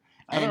remember.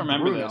 I don't And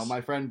remember Bruno, this.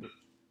 my friend,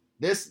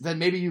 then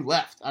maybe you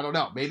left. I don't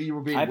know. Maybe you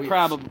were being I weird.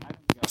 probably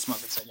go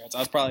smoking cigarettes. I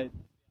was probably.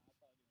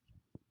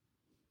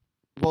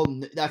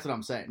 Well, that's what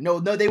I'm saying. No,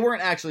 they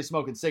weren't actually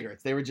smoking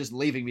cigarettes. They were just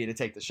leaving me to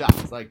take the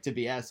shots, like to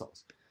be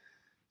assholes.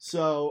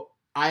 So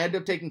I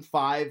ended up taking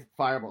 5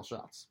 Fireball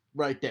shots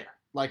right there,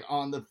 like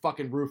on the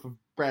fucking roof of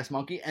Brass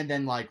Monkey, and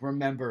then like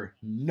remember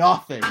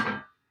nothing.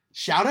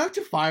 Shout out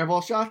to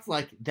Fireball shots.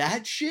 Like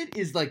that shit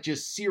is like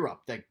just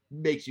syrup that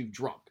makes you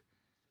drunk.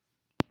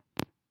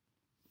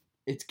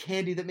 It's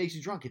candy that makes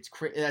you drunk. It's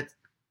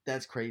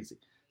that's crazy.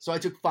 So I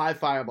took 5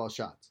 Fireball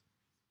shots.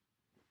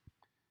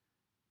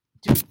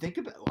 Dude, think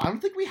about. I don't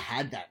think we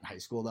had that in high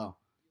school though.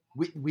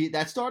 We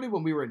that started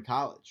when we were in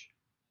college.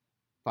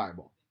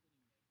 Fireball.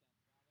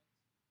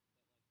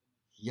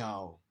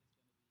 Yo.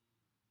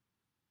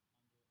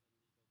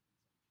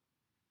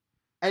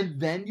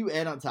 And then you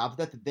add on top of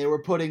that they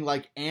were putting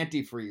like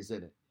antifreeze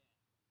in it.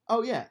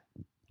 Oh yeah.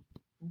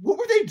 What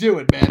were they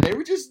doing, man? They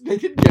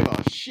didn't give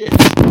a shit.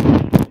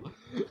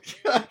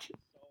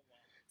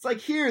 It's like,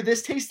 here,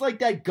 this tastes like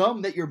that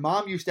gum that your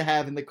mom used to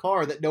have in the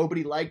car that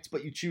nobody liked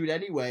but you chewed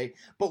anyway,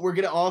 but we're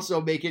going to also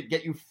make it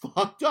get you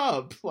fucked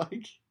up.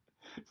 Like,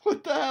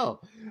 what the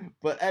hell?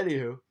 But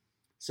anywho,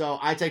 so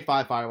I take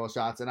 5 Fireball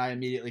shots and I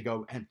immediately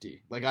go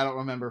empty. Like, I don't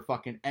remember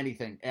fucking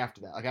anything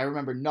after that. Like, I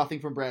remember nothing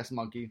from Brass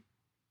Monkey.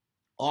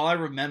 All I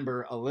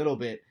remember a little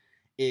bit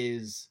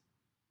is,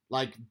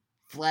 like,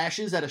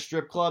 flashes at a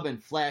strip club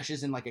and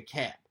flashes in, like, a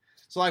cab.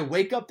 So I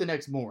wake up the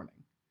next morning.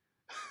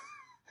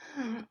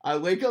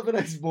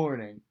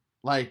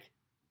 Like,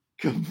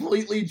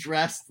 completely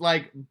dressed,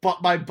 like,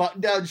 my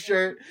button-down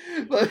shirt.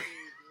 Like,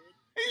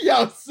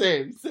 yo,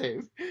 same.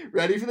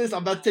 Ready for this?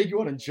 I'm about to take you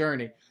on a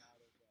journey.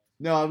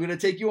 No, I'm going to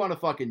take you on a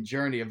fucking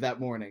journey of that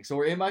morning. So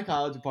we're in my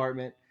college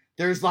apartment.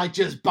 There's, like,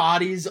 just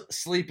bodies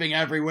sleeping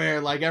everywhere.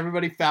 Like,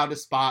 everybody found a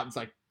spot. It's,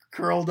 like,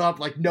 curled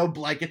up, like, no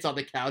blankets on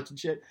the couch and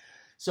shit.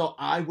 So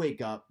I wake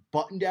up,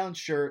 button-down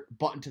shirt,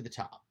 button to the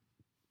top.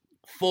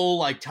 Full,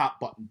 like, top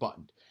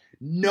buttoned.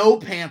 No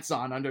pants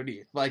on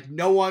underneath. Like,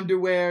 no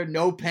underwear,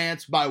 no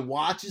pants. My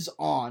watch is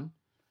on.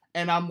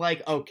 And I'm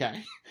like,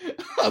 okay.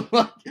 I'm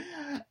like,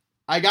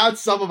 I got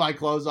some of my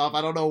clothes off.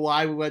 I don't know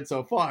why we went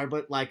so far.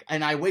 But, like,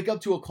 and I wake up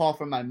to a call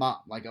from my mom.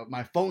 Like,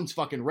 my phone's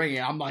fucking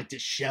ringing. I'm, like,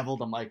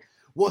 disheveled. I'm like,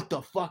 what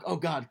the fuck? Oh,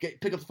 God.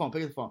 Pick up the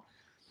phone.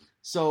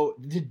 So,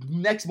 the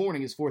next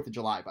morning is 4th of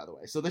July, by the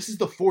way. So, this is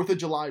the 4th of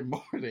July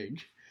morning.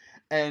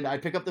 And I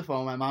pick up the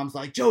phone. My mom's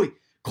like, Joey,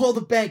 call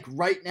the bank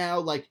right now.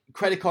 Like,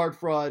 credit card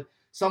fraud.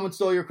 Someone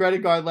stole your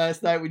credit card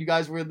last night when you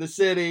guys were in the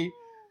city.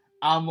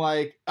 I'm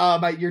like,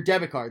 your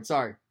debit card,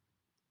 sorry.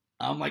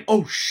 I'm like,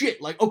 oh shit,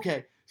 like,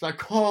 okay. So I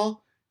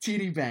call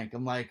TD Bank.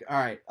 I'm like, all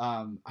right,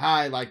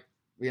 hi, like,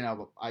 you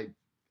know,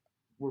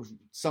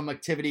 some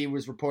activity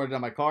was reported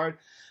on my card.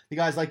 The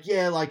guy's like,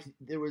 yeah, like,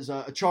 there was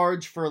a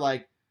charge for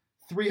like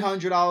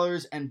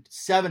 $300 and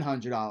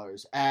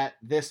 $700 at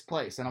this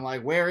place. And I'm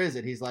like, where is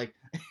it? He's like,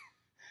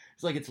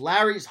 it's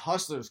Larry's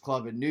Hustlers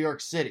Club in New York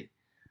City.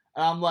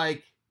 And I'm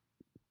like,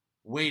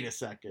 wait a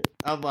second.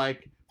 I'm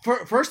like,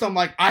 first I'm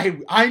like,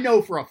 I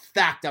know for a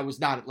fact I was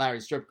not at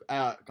Larry's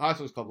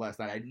Hustlers Club last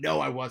night. I know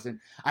I wasn't.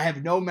 I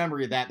have no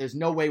memory of that. There's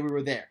no way we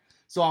were there.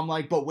 So I'm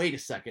like, but wait a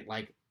second.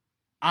 Like,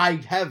 I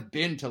have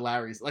been to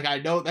Larry's. Like, I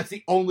know that's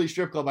the only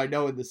strip club I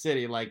know in the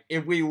city. Like,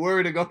 if we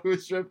were to go to a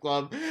strip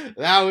club,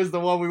 that was the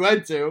one we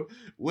went to.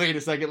 Wait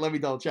a second. Let me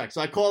double check.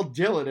 So I called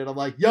Dylan and I'm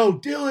like, yo,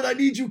 Dylan, I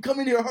need you. Come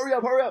in here. Hurry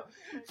up.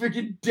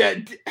 Freaking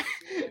dead.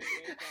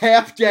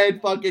 Half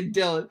dead fucking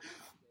Dylan.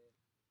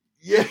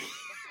 Yeah.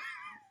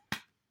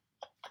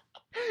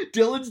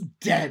 Dylan's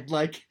dead,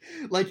 like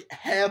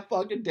half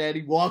fucking dead.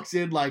 He walks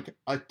in like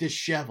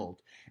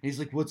disheveled. And he's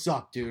like, what's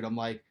up, dude? I'm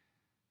like,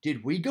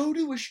 did we go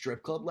to a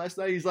strip club last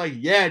night? He's like,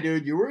 yeah,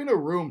 dude, you were in a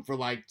room for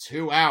like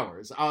 2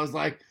 hours. I was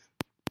like,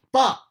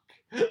 fuck.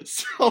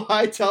 So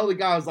I tell the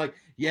guy, I was like,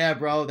 yeah,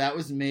 bro, that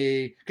was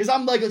me. Because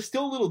I'm like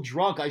still a little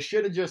drunk. I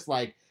should have just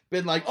like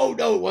been like, oh,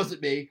 no, it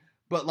wasn't me.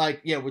 But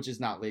like, yeah, which is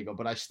not legal,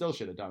 but I still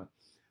should have done it.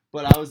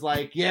 But I was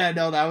like, yeah,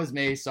 no, that was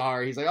me.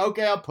 Sorry. He's like,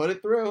 okay, I'll put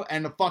it through.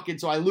 And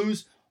so I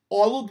lose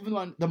all of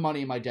the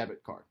money in my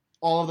debit card.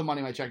 All of the money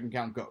in my checking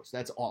account goes.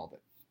 That's all of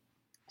it.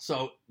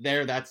 So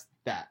that's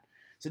that.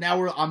 So now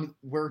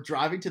we're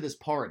driving to this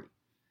party.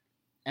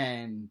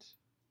 And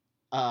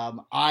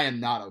I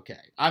am not okay.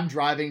 I'm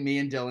driving me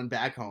and Dylan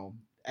back home.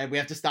 And we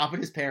have to stop at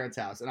his parents'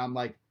 house. And I'm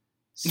like,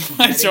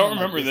 I don't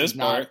remember this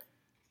part.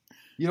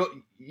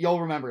 You'll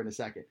remember in a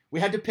second. We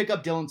had to pick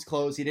up Dylan's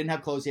clothes. He didn't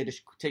have clothes. He had to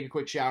take a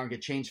quick shower and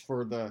get changed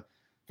for the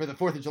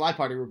 4th of July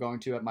party we were going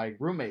to at my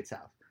roommate's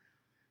house.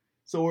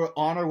 So we're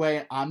on our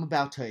way. I'm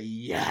about to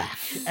yak,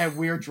 and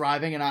we're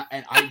driving, and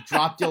I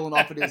dropped Dylan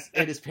off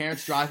at his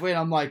parents' driveway, and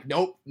I'm like,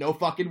 nope, no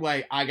fucking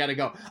way. I gotta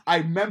go. I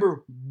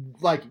remember,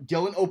 like,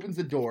 Dylan opens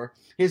the door.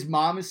 His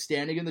mom is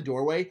standing in the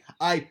doorway.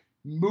 I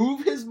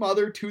move his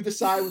mother to the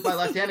side with my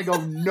left hand and go,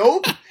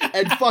 nope,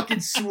 and fucking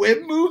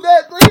swim move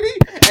that lady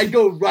and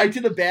go right to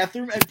the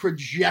bathroom and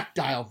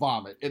projectile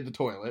vomit in the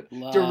toilet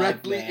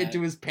directly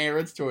into his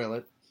parents'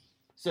 toilet.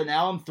 So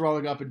now I'm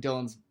throwing up in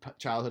Dylan's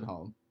childhood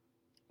home.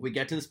 We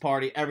get to this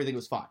party. Everything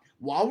was fine.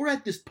 While we're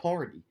at this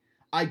party,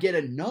 I get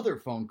another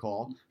phone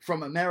call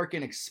from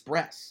American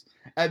Express.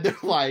 And they're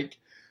like,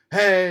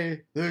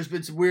 hey, there's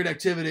been some weird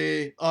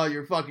activity on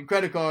your fucking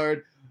credit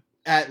card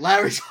at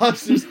Larry's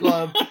Hustlers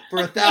Club for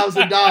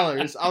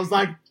 $1,000. I was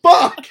like,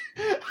 fuck!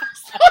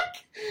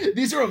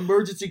 These are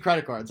emergency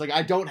credit cards. Like,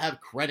 I don't have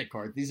credit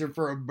cards. These are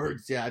for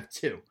emergency. I have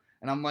 2.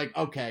 And I'm like,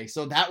 okay,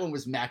 so that one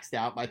was maxed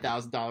out, my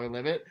 $1,000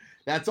 limit.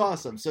 That's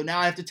awesome. So now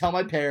I have to tell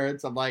my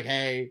parents, I'm like,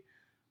 hey,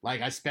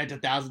 like, I spent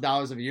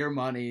 $1,000 of your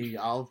money.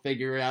 I'll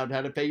figure out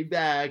how to pay you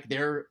back.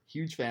 They're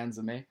huge fans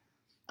of me.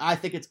 I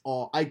think it's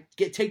all...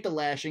 take the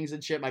lashings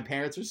and shit. My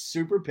parents are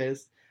super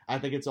pissed. I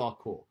think it's all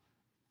cool.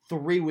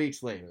 3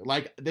 weeks later,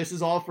 like, this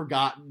is all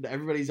forgotten.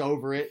 Everybody's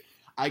over it.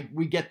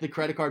 We get the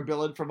credit card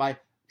bill in for my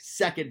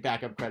second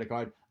backup credit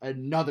card,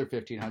 another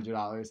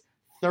 $1,500,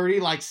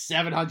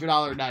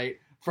 $700 night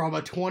from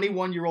a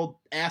 21-year-old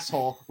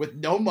asshole with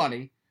no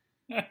money,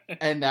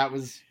 and that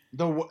was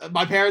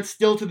my parents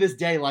still to this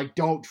day like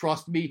don't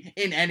trust me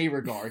in any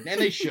regard, and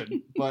they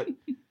shouldn't, but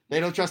they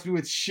don't trust me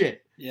with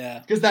shit. Yeah,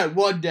 because that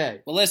one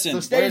day. Well, listen,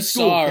 so stay we're in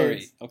school, sorry,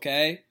 kids.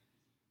 Okay.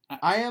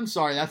 I am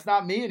sorry. That's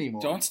not me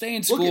anymore. Don't stay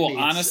in Look at school. me.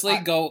 Honestly,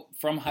 go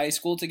from high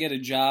school to get a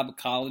job.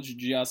 College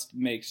just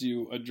makes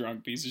you a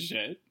drunk piece of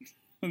shit.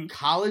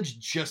 College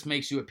just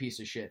makes you a piece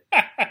of shit.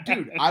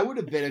 Dude, I would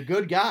have been a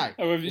good guy.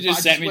 Or if you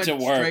just sent me to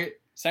work.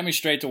 Send me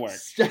straight to work.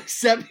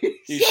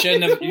 You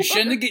shouldn't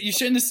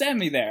have sent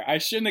me there. I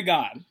shouldn't have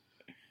gone.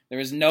 There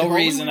was no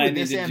reason I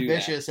needed to do that.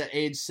 Ambitious at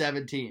age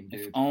 17,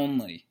 dude. If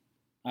only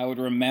I would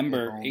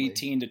remember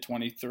 18 to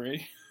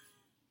 23.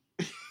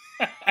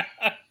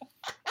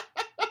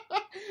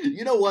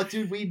 You know what,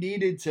 dude? We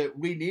needed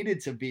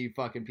to be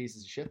fucking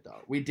pieces of shit,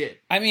 though. We did.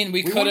 I mean,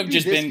 we could have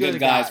just been good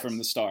guys from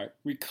the start.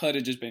 We could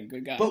have just been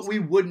good guys. But we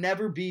would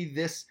never be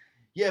this.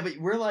 Yeah, but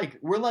we're like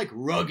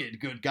rugged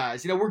good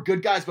guys. You know, we're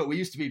good guys, but we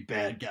used to be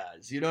bad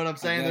guys. You know what I'm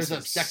saying? There's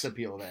a sex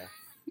appeal there.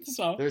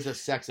 So there's a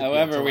sex appeal.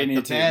 However, we need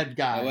the bad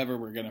guy. However,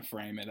 we're gonna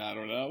frame it. I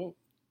don't know.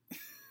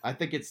 I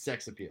think it's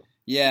sex appeal.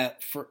 Yeah,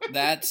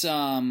 that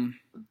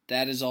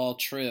is all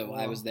true. Wow.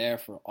 I was there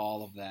for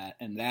all of that,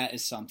 and that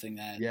is something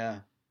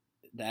that.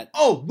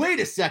 Oh, wait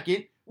a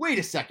second.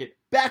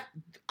 Back,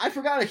 I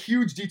forgot a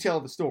huge detail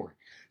of the story.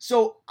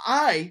 So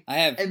I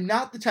am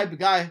not the type of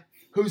guy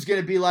who's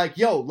going to be like,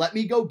 yo, let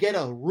me go get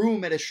a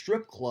room at a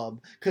strip club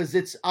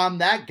because I'm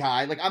that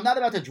guy. Like, I'm not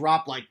about to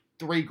drop like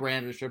 $3,000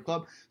 at a strip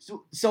club.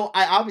 So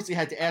I obviously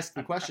had to ask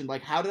the question,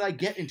 like, how did I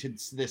get into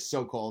this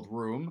so-called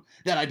room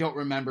that I don't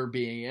remember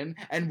being in?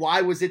 And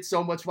why was it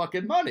so much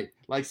fucking money?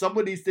 Like,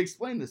 someone needs to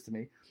explain this to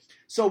me.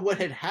 So what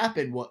had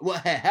happened was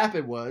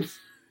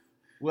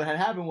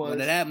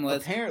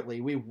apparently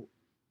we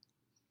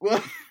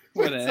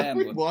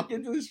walk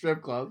into the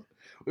strip club.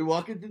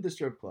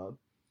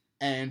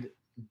 And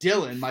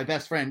Dylan, my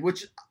best friend,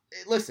 which,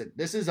 listen,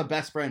 this is a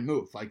best friend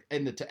move. Like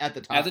at the time.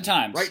 At the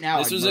time, right now,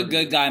 this was a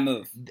good guy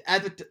move.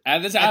 At the time, I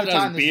was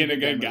being a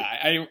good guy.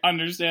 I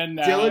understand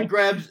now. Dylan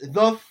grabs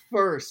the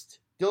first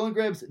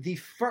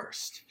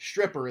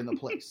stripper in the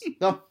place,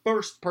 the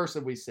first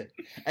person we see,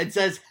 and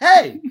says,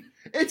 "Hey,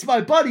 it's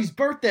my buddy's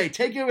birthday.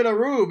 Take him in a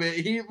room."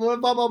 He blah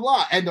blah blah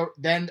blah. And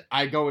then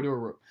I go into a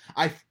room.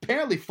 I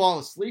apparently fall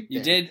asleep.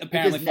 You did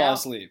apparently fall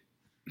asleep.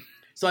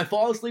 So I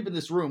fall asleep in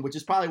this room, which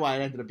is probably why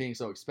it ended up being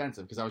so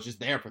expensive because I was just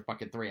there for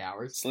fucking 3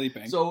 hours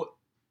sleeping. So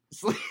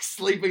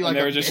sleeping like and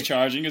they were just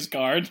charging his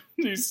card.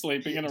 He's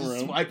sleeping in a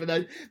room. Swiping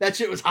that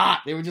shit was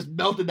hot. They were just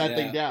melting that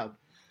thing down.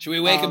 Should we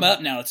wake him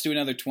up now? Let's do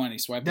another 20.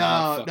 Swipe.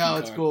 No,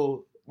 it's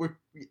cool.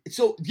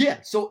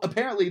 So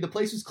apparently the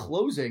place was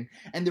closing,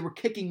 and they were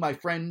kicking my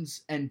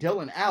friends and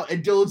Dylan out.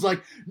 And Dylan's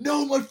like,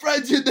 "No, my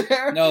friend's in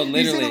there. No,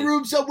 literally, he's in a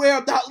room somewhere.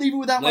 I'm not leaving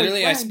without my friend."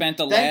 Literally, I spent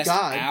the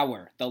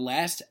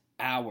last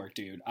hour,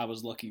 dude, I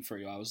was looking for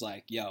you. I was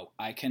like, yo,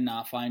 I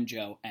cannot find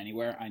Joe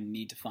anywhere. I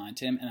need to find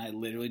him. And I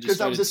literally just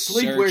Because I was started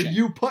asleep where searching.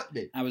 you put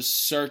me. I was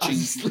searching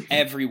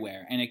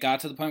everywhere. And it got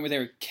to the point where they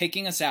were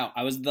kicking us out.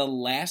 I was the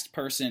last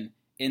person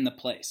in the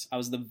place. I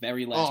was the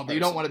very last person. Oh, you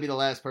don't want to be the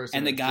last person.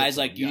 And the in guy's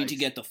flip like, phone. you need to Yikes.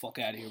 get the fuck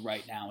out of here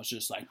right now. It's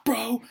just like,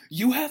 bro,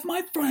 you have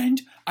my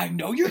friend. I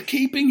know you're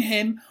keeping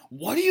him.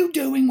 What are you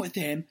doing with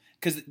him?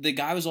 Because the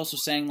guy was also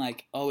saying,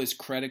 like, oh, his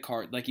credit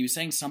card. Like, he was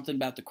saying something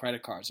about the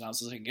credit cards. And I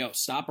was like, yo,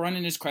 stop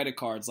running his credit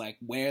cards. Like,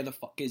 where the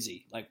fuck is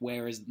he? Like,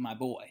 where is my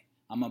boy?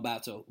 I'm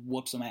about to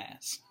whoop some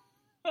ass.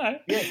 Yeah,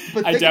 but I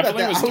think about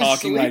definitely that. was I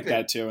talking like sleeping.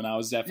 that, too. And I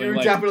was You definitely, were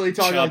like, definitely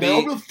talking like that.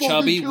 I'm gonna fucking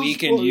chubby, kill weak,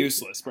 somebody. and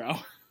useless, bro.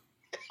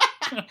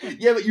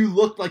 Yeah, but you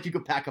looked like you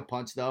could pack a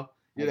punch, though.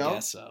 You know? I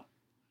guess so.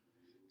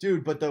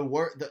 Dude, but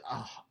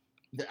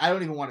I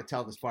don't even want to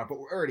tell this part, but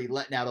we're already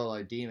letting out all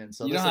our demons,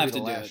 so You this don't will have be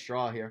the to do last it.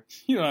 straw here.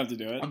 You don't have to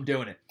do it. I'm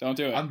doing it. Don't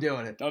do it. I'm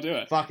doing it. Don't do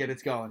it. Fuck it,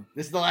 it's going.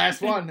 This is the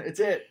last one. It's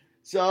it.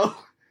 So,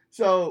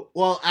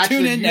 well, actually,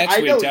 Tune in next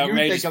I know week to what you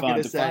Outrageous think I'm Fun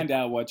gonna to say. find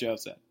out what Joe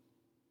said.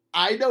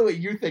 I know what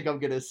you think I'm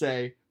gonna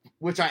say,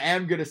 which I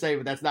am gonna say,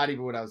 but that's not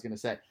even what I was gonna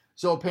say.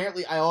 So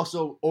apparently, I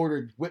also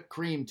ordered whipped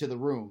cream to the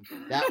room.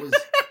 That was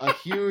a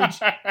huge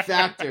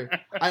factor.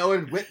 I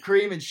ordered whipped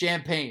cream and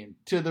champagne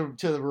to the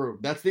room.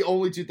 That's the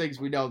only two things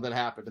we know that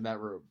happened in that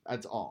room.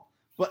 That's all.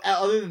 But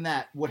other than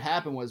that, what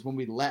happened was when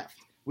we left,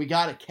 we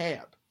got a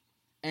cab,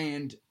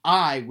 and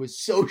I was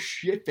so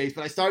shit-faced.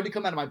 But I started to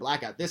come out of my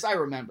blackout. This I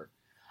remember.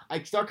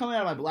 I start coming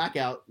out of my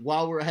blackout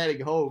while we're heading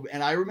home,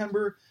 and I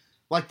remember.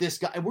 Like this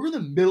guy, we're in the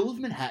middle of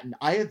Manhattan.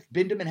 I have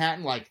been to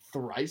Manhattan like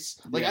thrice.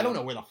 Like, I don't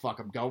know where the fuck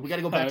I'm going. We got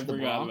to go back I to the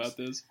forgot Bronx. about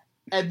this.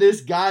 And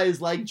this guy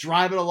is like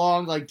driving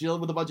along, like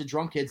dealing with a bunch of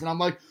drunk kids. And I'm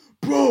like,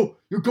 bro,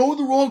 you're going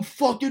the wrong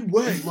fucking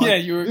way. Like, Yeah,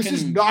 you were this is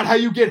kidding. not how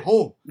you get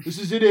home. This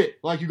isn't it.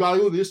 Like, you got to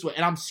go this way.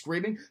 And I'm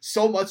screaming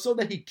so much so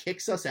that he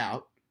kicks us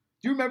out.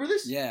 Do you remember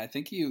this? Yeah, I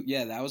think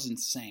that was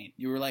insane.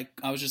 You were like,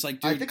 I was just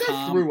like, dude, I think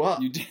calm. I threw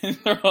up. You did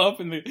throw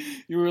up, and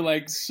you were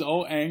like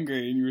so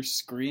angry, and you were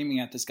screaming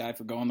at this guy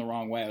for going the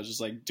wrong way. I was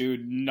just like,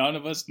 dude, none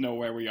of us know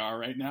where we are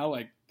right now.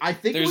 Like, I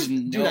think There's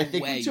no I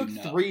think way we took you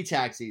know. 3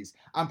 taxis.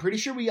 I'm pretty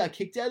sure we got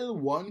kicked out of the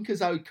one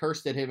because I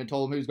cursed at him and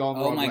told him he was going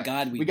the oh wrong my way.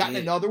 god, We got in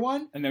did. another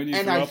one, and then you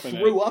and threw I up in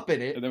threw it, up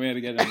in it. and then we had to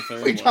get in the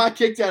third We one. got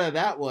kicked out of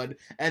that one,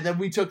 and then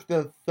we took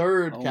the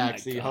third Oh my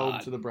taxi home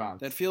God. to the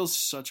Bronx. That feels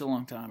such a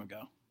long time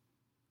ago.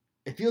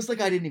 It feels like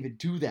I didn't even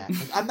do that.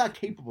 Like, I'm not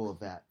capable of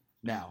that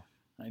now.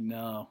 I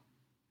know.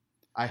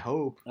 I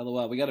hope.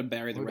 LOL, we got to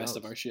bury the Who rest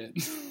of knows? our shit.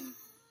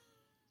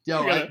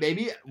 Yo, We gotta-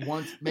 maybe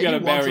once gotta a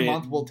bury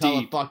month it we'll tell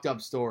a deep. fucked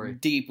up story.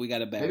 Deep, we got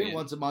to bury Maybe it.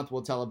 once a month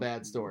we'll tell a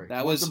bad story.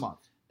 That once was- a month.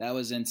 That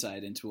was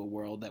insight into a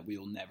world that we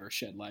will never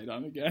shed light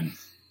on again.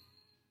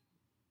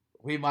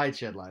 We might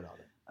shed light on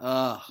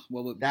it.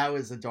 What would That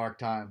was a dark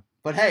time.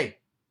 But hey,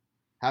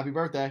 happy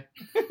birthday.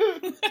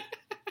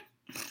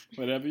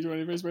 whatever your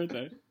 21st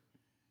birthday.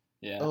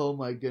 Yeah. Oh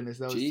my goodness,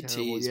 that was GTs,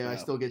 terrible. Yeah, I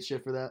bro. still get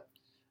shit for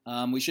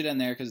that. We should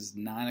end there because it's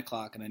 9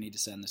 o'clock and I need to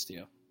send this to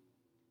you.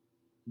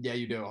 Yeah,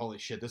 you do. Holy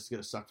shit, this is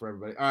gonna suck for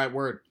everybody. All right,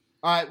 word.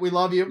 All right, we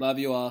love you. Love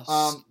you all.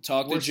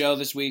 Talk to we're- Joe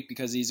this week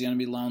because he's going to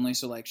be lonely.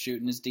 So, like, shoot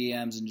in his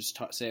DMs and just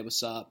say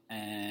what's up.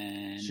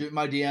 And Shoot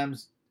my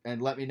DMs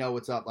and let me know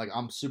what's up. Like,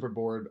 I'm super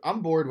bored.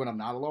 I'm bored when I'm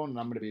not alone, and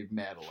I'm gonna be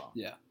mad alone.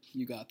 yeah,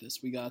 you got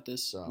this. We got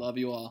this. So, Love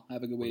you all.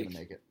 Have a good We're week. gonna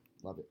make it.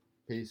 Love it.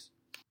 Peace.